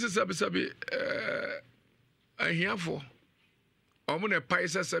ampani se sabi ahiafo omune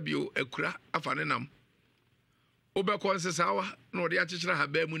paisa sabio ekura afane nam obekon se sawa na ode akyekyere ha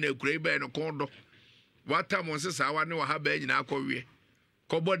ba mu na ekura ibe no kondo wata mo se sawa ne wa ha ba nyina akọwie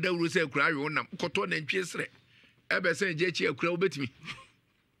kọbọ dawuru se ekura ayo nam koto na ntwe sere ebe se nje chi ekura obetimi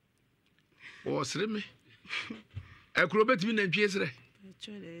o sere me ekura obetimi na ntwe sere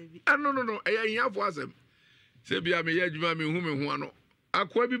no eya hiafo asem se bia me ya adwuma me hu me hu ano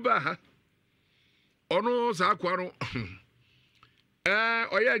akwa bi ba ha ono sa akwa no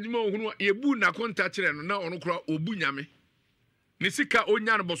oya adwuma ohunu yebu na konta kire no na ono kura obu nyame ne sika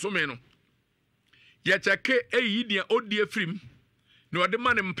onya no bosome no ya cheke eyidia odie frim no ode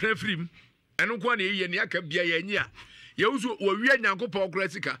ma ne mpre frim eno kwa na eyiye ne aka bia ya nyi a ye uso owie nyankopɔ kura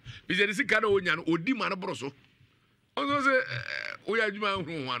sika bi se sika na onya no odi ma no boroso ono se oya adwuma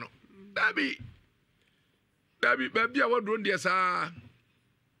ohunu ho ano dabi babia wadro ndie saa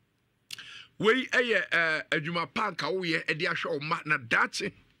wei eye adwuma panka wo ye ede ahwe oma na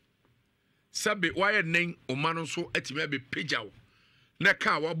dache sabe waye nen oma no so atime be pejawo na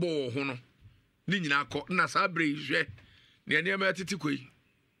ka wabo wo ho no ni nyina akọ na sabre hwe ne ne ma titi koi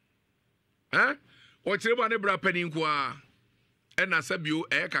o kire ba ne bra pani nko a na sabio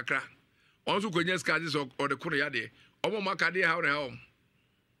kakra on so konya skaje so o de kono ya de omo maka de ha ha o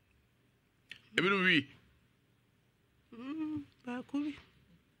ebinu wi Bakubi.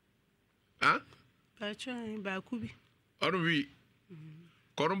 Bachai bakubi. Onu wi.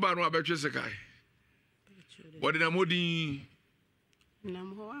 Korumba no abetwe sekai. Wodi na modi. Na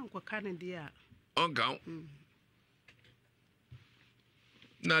mo anko Canada a. Onga.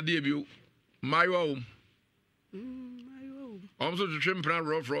 Na die biu. Mayo Mayo. Omso twem plan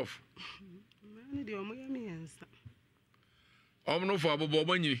rough. Mani de omo ya me yansa. Omno fo abobo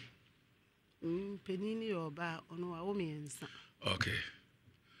manyini. Penini yoba ono wa wo me yansa. Okay.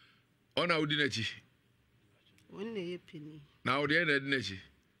 Ona udi nachi. Wonne ye peni. Na udi na edi nachi.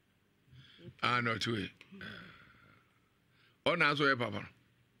 No tuwe. Ona aso ye papa.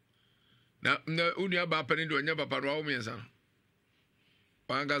 Na uni aba peni do nya papa wa wo me yansa.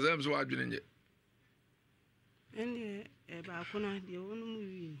 Panga zem so adwene nje. Ende ba kuna de wonu mu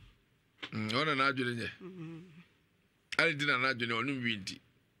wi. Ona na adwene nje. Ali dina na adwene onu wi nti.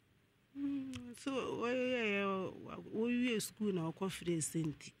 So we school na conference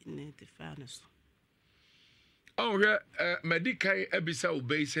enti na te fa so medical ebisa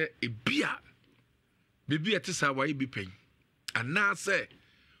obey say ebia bibia te sa wa ibi pen ana say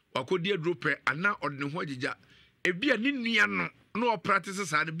wakodi adrope ana odne ho agija ebia ni nua no na o practice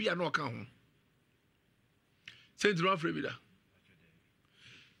sa de bia na o ka ho sentro afre bi da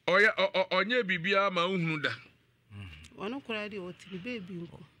oya onye bibia ma uhunu da ono kura de o ti baby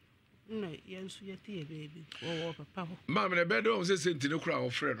nko na yensu yete ye baby wo papa ho ma me be de o se sentino kura o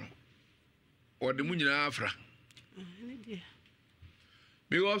frɛ no o de mu nyina afra ni dia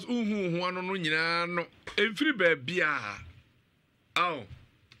because uhu ano no nyina no emfiri ba bia aw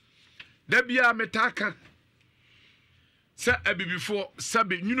da bia metaka se abibifo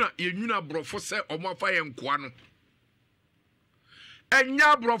sabe nyuna brofo se omofa ye nkoa no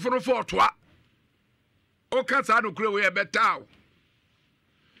enya brofo no fo toa o ka sa no kure we betaw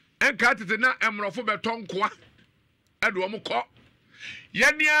enka tete na emrofo beton nkoa edo omko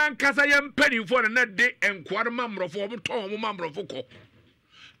yeni ankasa ye mpanifo na de nkoa no mamrofo omto omo mamrofo ko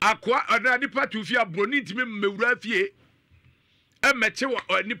akwa ana nipa tufi abroni ntimi mmewura fie emeche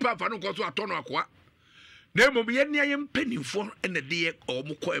wa nipa fa no koso atono akwa na emom ye ne ye mpanifo ene de ye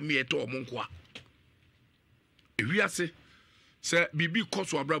omko eme to omonko a ewiase se bibi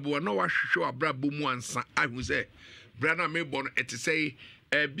koso abrabo na wa hwehwe abrabo mu ansa ahu se bra na me bon etesei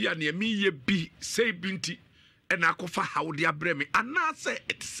bia na me ye bi sei binti ena akofa hawde abreme anase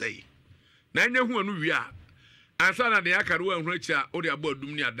etesei na anya hu anu wi a ansa na de akare wa hu achi a o de abo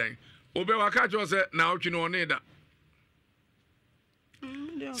adum ni adan obe waka cho se na otwe no ne da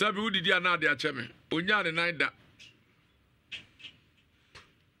sabi udidi ana de acheme onya ne nan da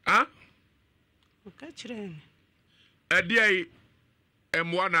ha ka chire ediai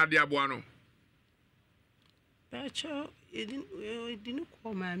emwa na de abo ano bacho edin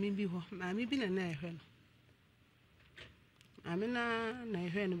ko maami bi ho maami bi na ehwe no amina na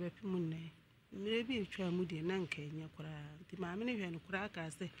ehwe no bepi mu ne mire bi twa mu de na nka enya kura ti maami ne hwe no kura ka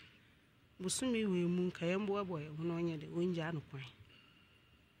se busumi we mu nka yembo aboye ho no onye de onja no kwan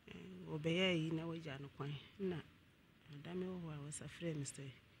obeye yi na waja no kwan na adame wo wa wasafre mr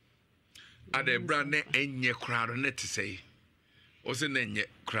ade bra ne enye kura no net sei o se na enye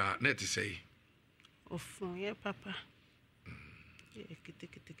kura net sei ofun ye papa kete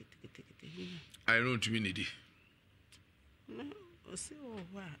I don't mean it no o se o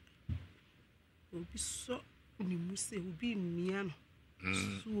wa obi so ni muse obi nua no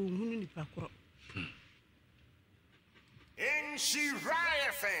so ohunu ni pakoro in she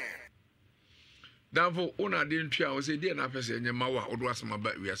riot fan Danfo una de ntua o se de na pese enye mawa odo asema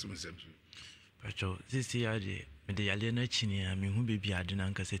ba wiasem nsem pacho sisi ade me de yale na chini a me hu bebi ade na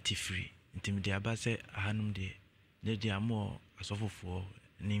nka se tifri ntim de aba se ahanum de ne de amo asofofo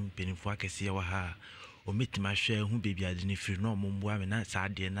ni mpenifo akese wa ha o metima hwe hu bebi ade ne firi no mombo ame na sa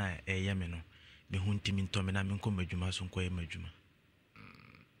ade na eye me no me hu ntimi ntome na me nko madwuma so nko ye madwuma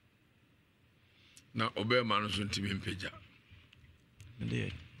na obe ma no so ntimi mpeja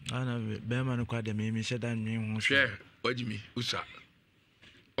de ana be ma no kwa de me sheda nwe hu hwe wajimi usa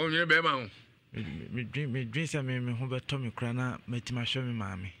onye be ma hu me dream say me hu beto me kra na metima hwe me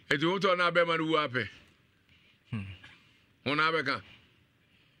maame eti wo to na be ma no wu ape ona be kan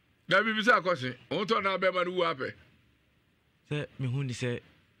da bi bisa akosi wo to na be ma no wu ape se me hu ni se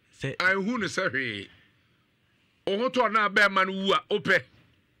ai hu ni se hwe o to na be ma no wu a ope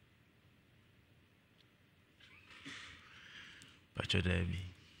pacho dabi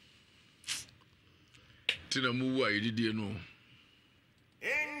tina mu wu a yidie no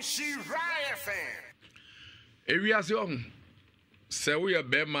in she riot fan ewiase ohun se wo ye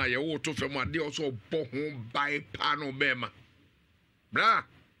be ma ye wo to fem ade o so bo ho bai pa no be ma bra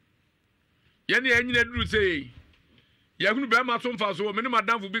ye ne anyina duru sei ye hunu be ma so mfa so me ne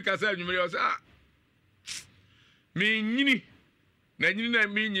madamfo bi ka sa anwumere o sa me nyini na nyini na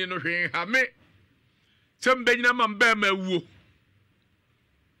me nyini no hwe ha me sem be nyina ma be ma wuo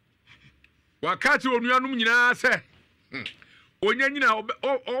wakati onuanum nyina se onya nyina o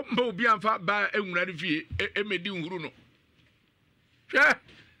mba obi amfa ba enwura ne fie emedi nhuru no hwe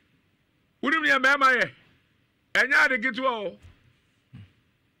wunim ne be ma ye enya de gitu o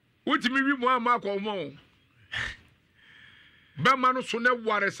wutimi wi mu ama akomo be ma no so ne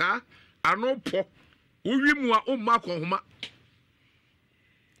ware sa ano po wi mu a o ma akohoma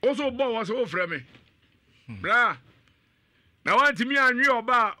o so bo wo so frɛ me bra na wantimi anwe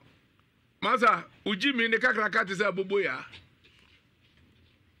oba masa ujimi ne kakraka te se bobo ya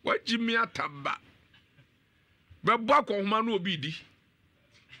wajimi ataba be bo akohoma no obi di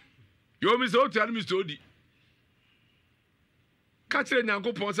yo mi so tian mi so di ka kire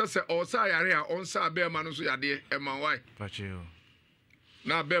nyankopon se o sa yare a on sa be ma no so yade e man wai pacho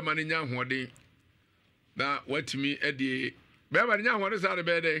na be ma ne nya hoden na watimi e de be ma ne nya hoden sa de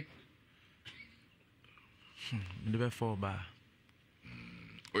be de de be for ba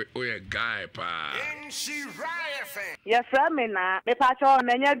Oye guy pa. Yes, Ramina. Me pacho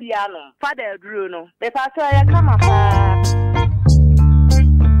menya biano. Father Bruno. Me pacho ya kama pa.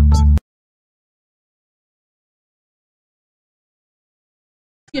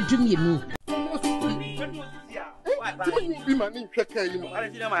 You do me no. Be my name,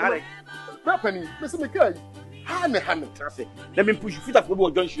 Happening, Mr. McKay. Let me push you. Fit up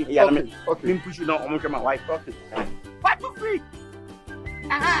with John Shee here. Okay. Let me push you now. I'm my wife. Okay. What to free?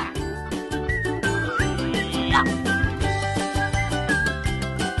 Aha.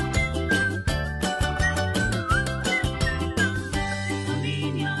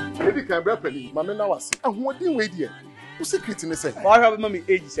 Baby can be penny. Mamma now was. And what do we do? What's secret in the say? I have mommy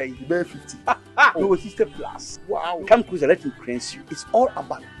age say you bear 50. No sister plus. Wow. Come closer, let me cleanse you. It's all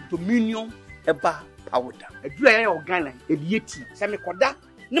about dominion about powder. A dry organ, a deity. Sammy Koda.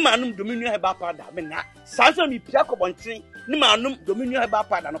 No manum dominion about powder. Mena. Sansa mi piako bontin. No manum dominion about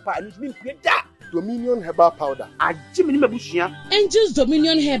powder. No pa. And it's been that. Dominion herbal powder. Jimmy Mabushia. Angels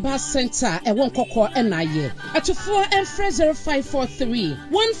Dominion Herbal Center, a 1 koko and a year. At 4 and 0543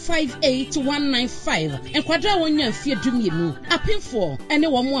 158 195 and Quadra 1 year fear Duminu. A pin for any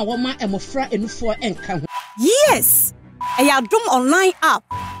one more woman and Mofra and 4 and count. Yes, a Yadum online app.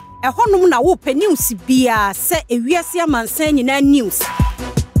 A honum na open news bia say a weasia man saying in news.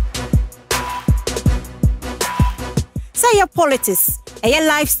 Say your politics, a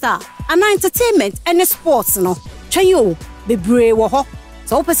lifestyle. And entertainment and sports no twayo bebre wo ho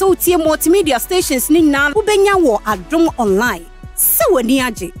so pese utie multimedia stations ni na ubenya wo Adom online se wani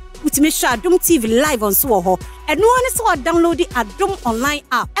age utime sha Adom TV live on so ho eno ane so download the Adom online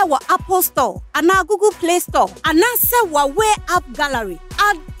app e wo Apple Store and Google Play Store and se wa way app gallery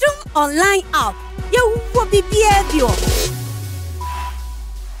Adom online app ye wo bibia bio.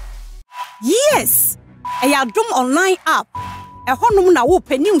 Yes, a Adom online app. A honum na wo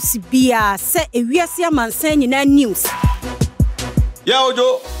news bia se ewiase amansan nyina news. Yeah,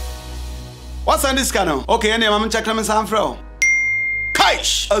 Ojo. What's on this channel? Okay, any I'm checking my sound from.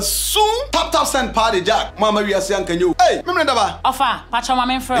 Kaish, a soon tap send party jack. Mama we are saying can you? Hey, me ndaba. Ofa, pacha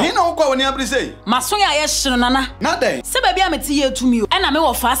mama mfro. He na kwa woni abri say. Maso ya yeshiro nana. Na dey. Se baby ameti ye tumi o. E na me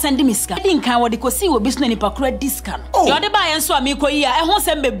wo fa send me sika. Di nkan wo de kosi wo bisu ni pakura discount. Yo de ba yen so amikoyi a e ho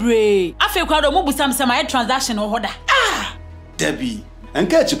sem bebre. Afi kwa do mo busam sem my transaction o hoda. Ah! Debbie, and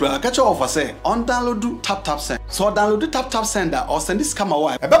catch you, catch your offer say on download tap send. So download tap sender or send this camera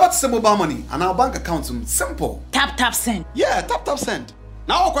wire. About to mobile money and our bank account simple. Tap send. Yeah, tap send.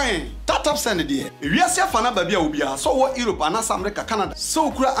 Now okay, tap send dear. If you see a fan baby obia, so what Europe and America, Canada.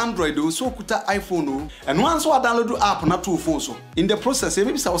 So kura Android so kuta iPhone and once I download app na two phones so. In the process,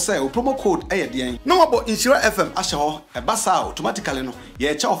 maybe say promo code AYDN. No about Insure FM asho a basa automatically no.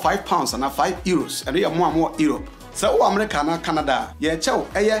 Yeah, chow £5 and €5 and we are more Europe. So America na Canada, yeah, chow,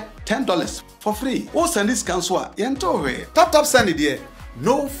 $10 for free. Oh, send this cancel, yento tap send it there,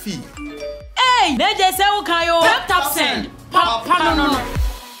 no fee. Hey, they just say okay, tap send. Papa no.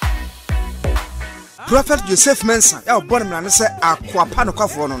 Prophet Joseph Mensa ya obon mra ne se akwapa no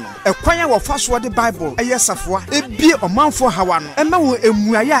kwafo no ekwanya wo faso de Bible eyesafoa ebie omanfo hawa no ema wo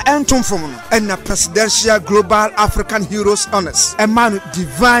emuaya entomfom no na Presidential Global African Heroes Honors emanu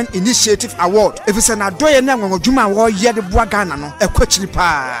Divine Initiative Award efise na doye na nwanwadwuma wo ye de boa Ghana no ekwachiri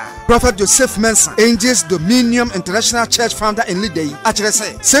pa. Prophet Joseph Mensa, Angels Dominion International Church founder and leader, actually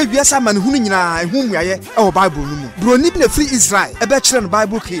say biasa man hunu nyina ehu muaye e wo Bible no mu. Broni bi na free Israel e be kire no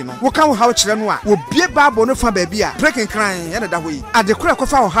Bible key no. Wo kan wo hawo kire no a wo bie Bible no fa ba bia breaking crying ya da hoyi. Ade kura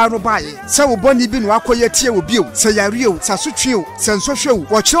kofa wo ha no baaye. Se wo boni bi no akoye tie wo bio. Se yare o, sa sotwe o, se nsohwe o.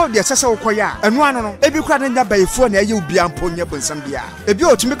 Wo kire de sese wo koya. Eno ano no ebi kura nya bayefo na ye obi ampo nya bonsam bia. Ebi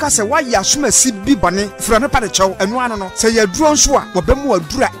otumi ka se wa ya soma si bi bone fra no pa de chew. Eno ano no se ya duro nso a wo bemu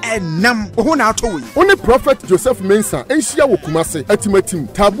adura nam ho na ato wi. Only Prophet Joseph Mensa enhia wo Kumase atimatim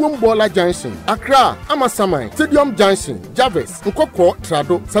Tabuom Bola Junction Accra Amasaman Stadium Junction Jarvis Nkoko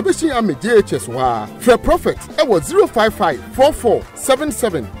Trado Sabeshi Ame JHS wa Free Prophet e was 055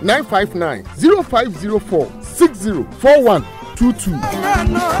 4477 959 0504 6041 22.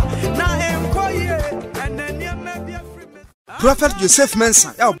 Prophet Joseph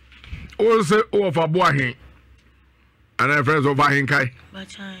Mensa ya o se o fa bo ahen ana friends of ahen kai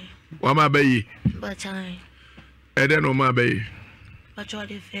Bachai. Wama bayi. Bachai. Eden o ma bayi. Bachai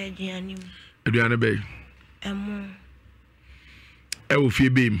de fe dianim. Aduane bayi. Emo. E wo fie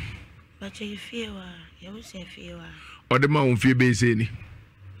bem. Bachai fie wa, ye wo se fie wa. Ode ma wo fie be se ni.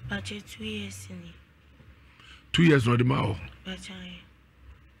 Bachai 2 years ni. 2 years no de ma o. Bachai.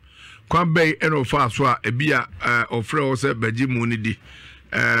 Kwan bayi eno fa so a ebia ofre wo se baji mu ni di.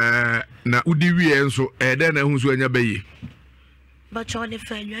 Na udi wie enso eden na hu so anya bayi. but all the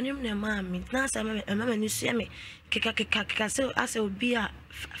fair you and mammy now some mamma you see me kika so as will be a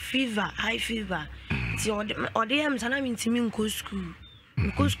fever high fever or the arms and I mean to me go school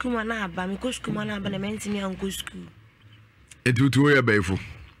manaba me go school manaba and meant me and go school it would wear a bayful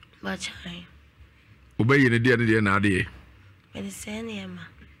but I obey the dear na dear but the same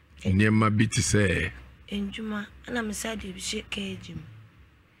near my bit to say in Juma and I'm sad you shake cage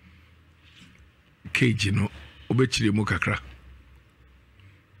you know obey mukakra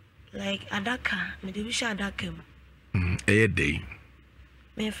like adaka me de bisha adaka a day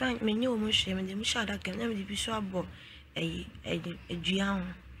me find me new mushroom and the bisha adaka na me de bisha abo a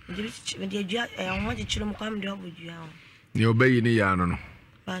duan me de dua I want to chiro kwam de obo duan ni obey ni ya no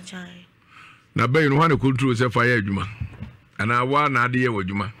ba chai na bay no wane kulturu se fa ya adwuma ana wa na ade ye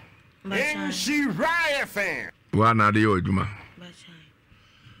wadwuma she riot fan wa na ade ye wadwuma ba chai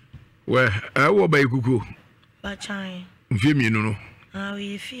we wo bay kuku ba chai mfie mienu no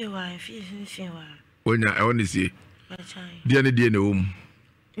we feel wa onya e woni sie ba chai dia ne na wo mu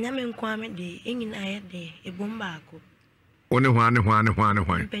nyame nkwa me de enyina ye de ebomba ako one hwane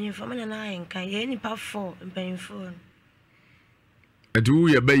mpenyifo me na ayen kan ye nipa 4 mpenyifo etu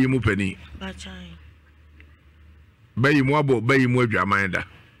ye bayi mu pani ba chai bayi mu abo bayi mu adwaman da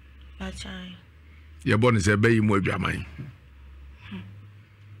ba chai ye bo ne se bayi mu adwaman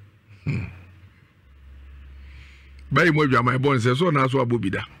bayi mu adwaman bo ne se so na so abobi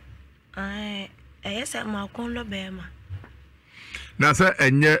da ese ma kondo bema na se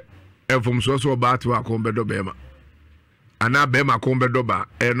enye efom so ba to akombe do bema ana bema akombe do ba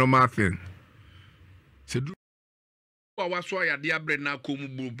normal thing se wa so ya de abre na komu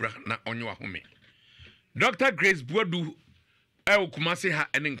bubra na onye wa home Dr. Grace Boadu Kumase ha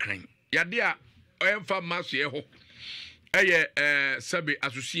enkran ya de a oyemfa maso ye ho sabe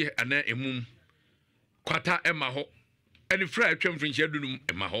asosie ana emum kwata ema ho eni fra atwam frinche adunum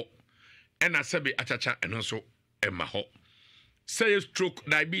ema ho ena sabe achacha eno so ema ho say stroke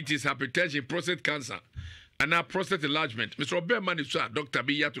diabetes hypertension prostate cancer and prostate enlargement Mr. Oberman is Dr.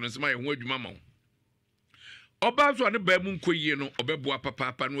 B yato nsema ye ho adwuma ma oba so ane ba mu nkoyie no obeboa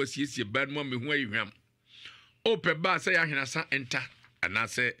papa no asiesie ba no me ho ayhwam ope ba say ahenasa enta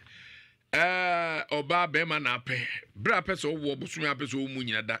anase oba be ma na ape bra peso wo bosu ya peso mu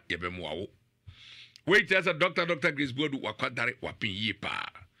nyina da ye be mu awo wait as a Dr. Grace Boadu wakwadare wapin yi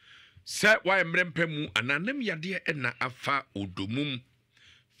pa se wa mrempemu ananam yade na afa odomum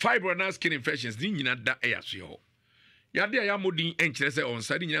fibroid skin infections ni nyina da eyaso ho yade ya modin enkyere se on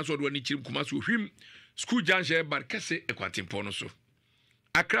sade nyina so do ani chirim kuma so hwim school junction barkase ekwatimpo no so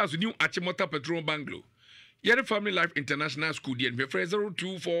Accra so new Achimota Petrol Banglo Yere Family Life International School the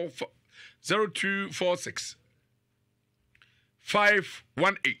 0246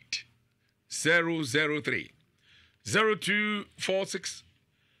 518 003 0246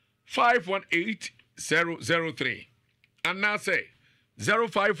 518 003 and now say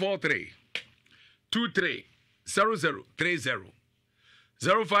 0543 23 0030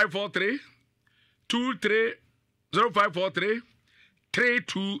 0543 23 0543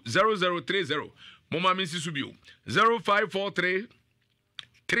 320030 Mama Missy Subio 0543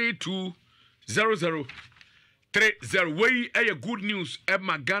 320030 way a good news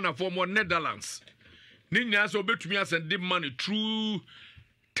Emma Ghana for more Netherlands Ninya so betumi asend money through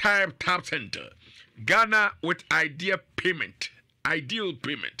Time Tap Center Ghana with ideal payment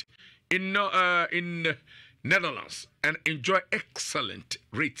in Netherlands and enjoy excellent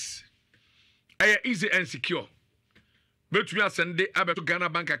rates easy and secure betumi asend to Ghana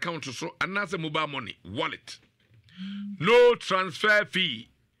bank account so another mobile money wallet no transfer fee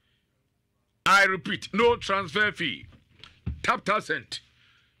I repeat no transfer fee Tap Center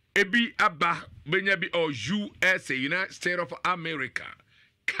ebi aba benyabi or USA United States of America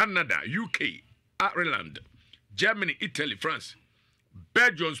Canada UK Ireland Germany Italy France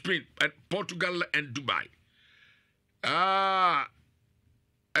Belgium Spain and Portugal and Dubai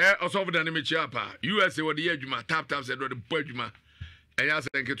also for the name chapa USA what the eduma Tap Center the Belgium and ya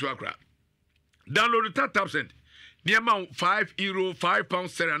say to Accra download the Tap Center the amount €5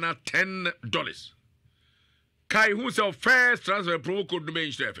 £5 $10 Kai who sell first transfer promo code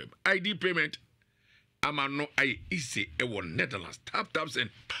domain FM ID payment ama no I easy e won Netherlands Tap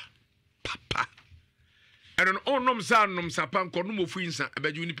Center papa and on onom sapan ko no mofu insa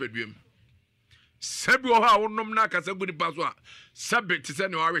abaju ni paduam sabi o ha onom na kasa gudi paso a sabi te se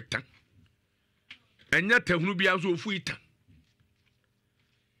ne o awetan enya tahunu bia so ofu ita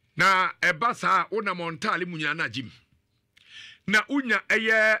na eba sa ona montale munya na jim na unya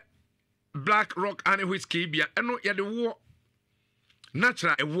eye Black Rock and whiskey bia eno ye de wo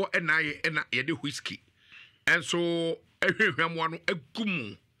natural ewo enaye ena ye de whiskey and so ehwehwamwa no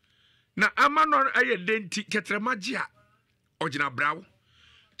agum na ama no aye denti ketremagye a ogina brawo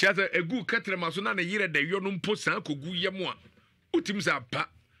chaza egu ketrema so na ne yire da yo no mpo san kogu yem a utim sa pa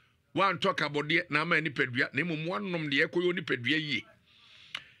wan toka bode na ama nipadua na mmom wanom de ekoyo nipadua yie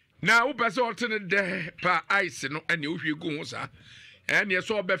na wo pese otene de pa ice no ene ohwie gu ho sa ene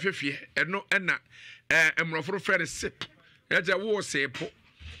so obefefie eno ena emroforo frere sip eje wo sepo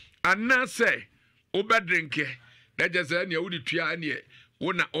anna say obedrinke na je say ene wudi tua ene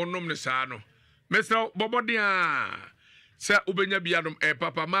wo na onom ne sa no Mr. Bobodia say obenya biadom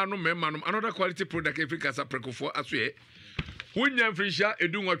papa manu memanum another quality product Africa sa prekofo asoe wonya mfrisha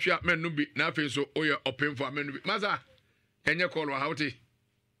edu nwatwa menu bi na afi so oye opemfo menu bi maza enye call wa hawte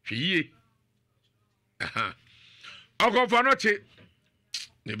hwiye aha okonfo no che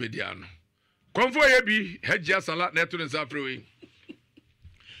ne be dia no konfo ye bi hajia sala na to ne sa frewe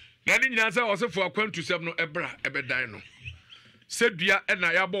na ni nyina sa osefo akwantu sem no ebra ebedan no sedua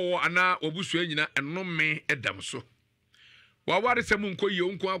na ya bowo ana obusu nyina enome edam so wa ware sem nkoyi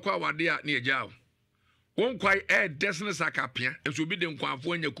onko akwa wade a na ejawo wonkwai desne sakapia enso bi de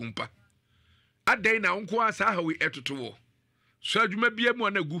nkwanfo anya kumpa adai na onko asa hawi etoto so adwuma bia mu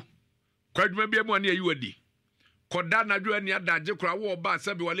anagu kwa adwuma bia mu ana yiwadi koda na dwo ani adaje kura wo ba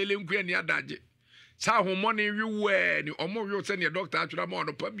sabe walele nku ani adaje sa homone wiwe ni omo wi se ne doctor atwura ma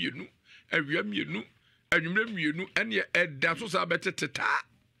ono pa mienu awia mienu adwumre mienu ene eda so sa beteteta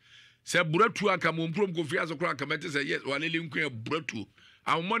se buratu aka mo mprom kofi aso kura aka mete se yes walele nku e buratu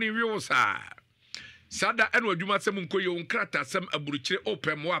ahomone wiwo sa sada eno adwuma sem nkoye onkrata sem aburukyire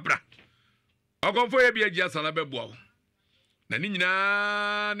opem wabra ogonfo ye bia gia sala beboa na ni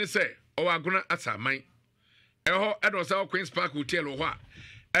nyina ne se o wagona asaman eho eno sa Queen's Park Hotel ho a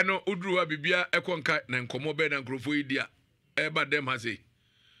eno uduru wa bibia ekonka na nkomo be na nkrofo idia eba dem ha sei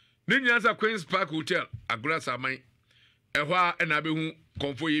ni nyina sa Queen's Park Hotel agora asaman eho a ena behu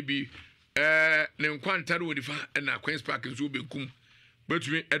konfo ye bi ne nkwantare wodifa ena Queen's Park nso bekum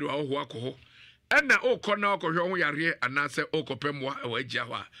betumi edo ho akoho ena okona okohwe ho yare anase okopemwa ewagya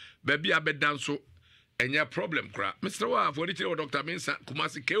ho a ba bia bedanso enya problem kra Mr. Wa for the Dr. Mensa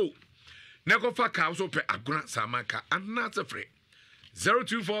Kumasi Keo Nekofa ka so pe agona samaka anase free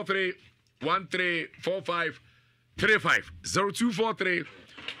 0243 134535 0243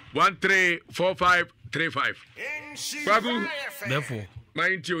 134535 Babu therefore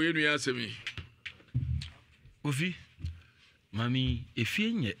mind you yenu ya semi Ofi mami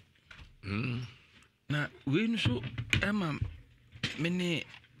efienye na we nso ema mene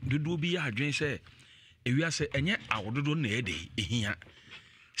dodo bi ya adwen se ewiase enye awododo na ede ehia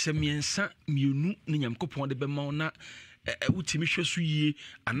se miensa mienu ne nyamkopon de bema na utimi hweso yie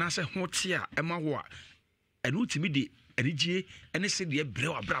anase hote a ema ho a ene utimi de erigye ene se de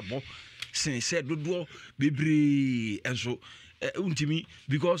brew abrabo sen se dodo bebre enso untimi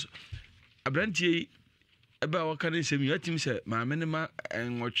because abrantie eba wakane se mi atim se ma menema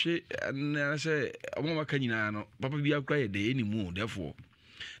enwoche na se omoma kanyina no papa bi akura ye de enimu therefore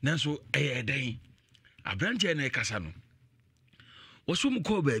nanso den abrantie na ekasa no osum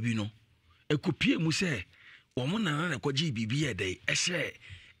ko ba bi no ekopie mu se omo na na kwaji bibi ye de ehye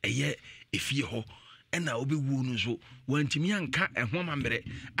eye efie ho ena obewu no so wantimi anka ehoma mbere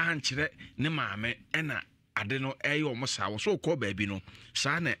ankyere ne maame ena ade no eye omo sawo so ko ba bi no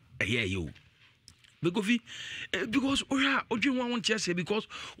sa na eye o because oya odwen won tiase because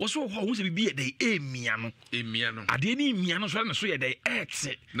woso ho se bibi dey emia no ade ni emia no so na so ye dey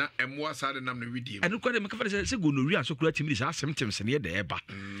ete na emwa sade nam no widie anu kwa de meka fa se gonorrhea so kura timi sa asem se ne dey eba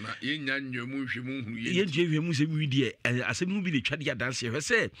na ye nya nyamu hwemu hu ye je hwemu se widie asem hu bi de twade ya dance hwe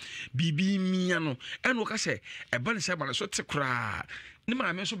se bibi emia no enu ka se eba ne se ba so te kura ne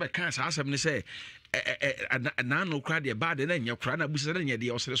ma me so be kan sa asem ne se na no kura de ba de na nya kura na busa na nya de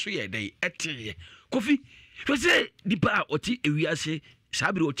osere so ye dey ete Kofi fese dipa oti ewiase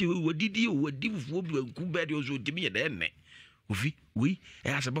sabiri oti wodidi wodifuo bi wanku bedi ozo timi ye de enne Kofi we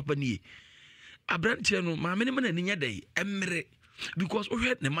asa papa nie abrantie no ma mene mana ninya dai emre because o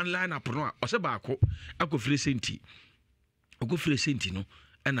hwe ne man line up no a ose ba akọ akofire senti no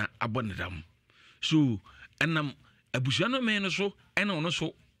na abonedam so enam abusua no me no so ena ono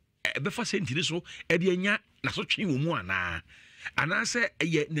so ebefa senti ni so e de anya na so twen wo mu ana anase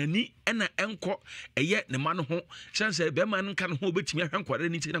eye nani ena enko eye ne man ho sense be man nka no ho betimi ahwe nkwada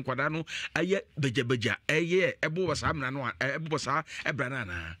ni ti nkwada no aye beja eye ebo wasa amna no ebo wasa ebrana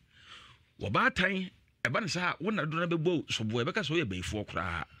na wo ba tan eba ne sa wona do na bebo so bo ebeka so ye beifo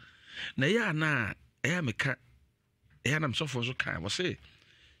kra na ya na eya meka eya nam sofo so kan wo se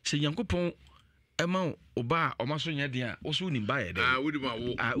Yankopon ema oba o maso nya dia o so nim ba ye de wudi ma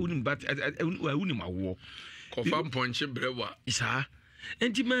wo unim bat unim awo kofa mponche brewa isa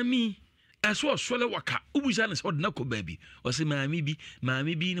enti mami eso osole waka ubusa ne so de na ko baabi o se mami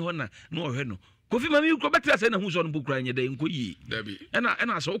bi ni ho na ohwe no kofi mami ko betra se na hu so no bukura nye de nko yi dabi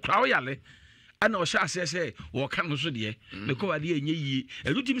ena so kra o yale ana o sha se wo ka no so de me ko wade enye yi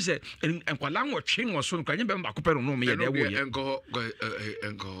elutim se enkwala nwo twe nwo so no kwanye be mba ko pero no me ye de wo ye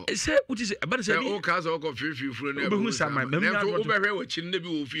enko se uti se aba se o ka so ko fififuru ne be hu sama me nya o be hwe wo chi ne bi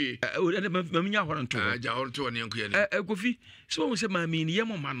wo fie me nya horo nto ja horo to ne enko ye kofi so wo se mami ni ye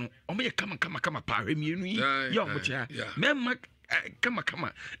mo ma no o me ye kama pa hwe mienu yi ye o mo tia me ma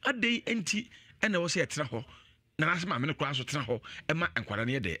kama adai enti ena wo se etra ho na asema me no kwa so tena ho ema enkwada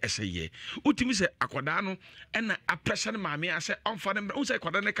ne de eseye utimi se akwada no ena apressure ne maame ase onfa ne un se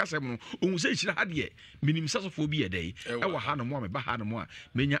akwada ne kasem no un se hira ha de minim sasofo bi yede e wa ha no mo me ba ha no mo a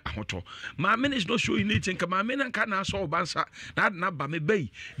menya ahoto maame ne is not showing anything ka maame na nka na so bansa na ba me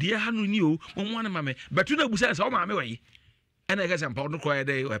bai de ha no ni o mo mo na maame betu na busa se o maame wi ena ga sampa no kwa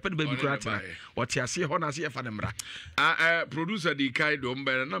de o pe de baby kwa tena o ti ase ho na ase e fa ne mra producer di kai do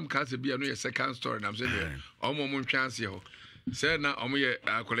mbe na mka se bia no ye second story na mse de omo mo ntwanse ho se na omo ye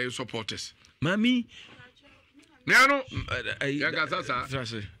akola supporters mami neano ya ga sasa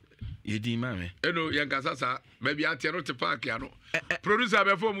ye di mame eno ya ga sasa baby atia no te park ya no producer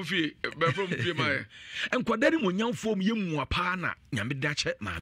be fo mu fie be fo mu fie ma ye enkwada ni mo nyamfo mu ye mu apa na nyame da che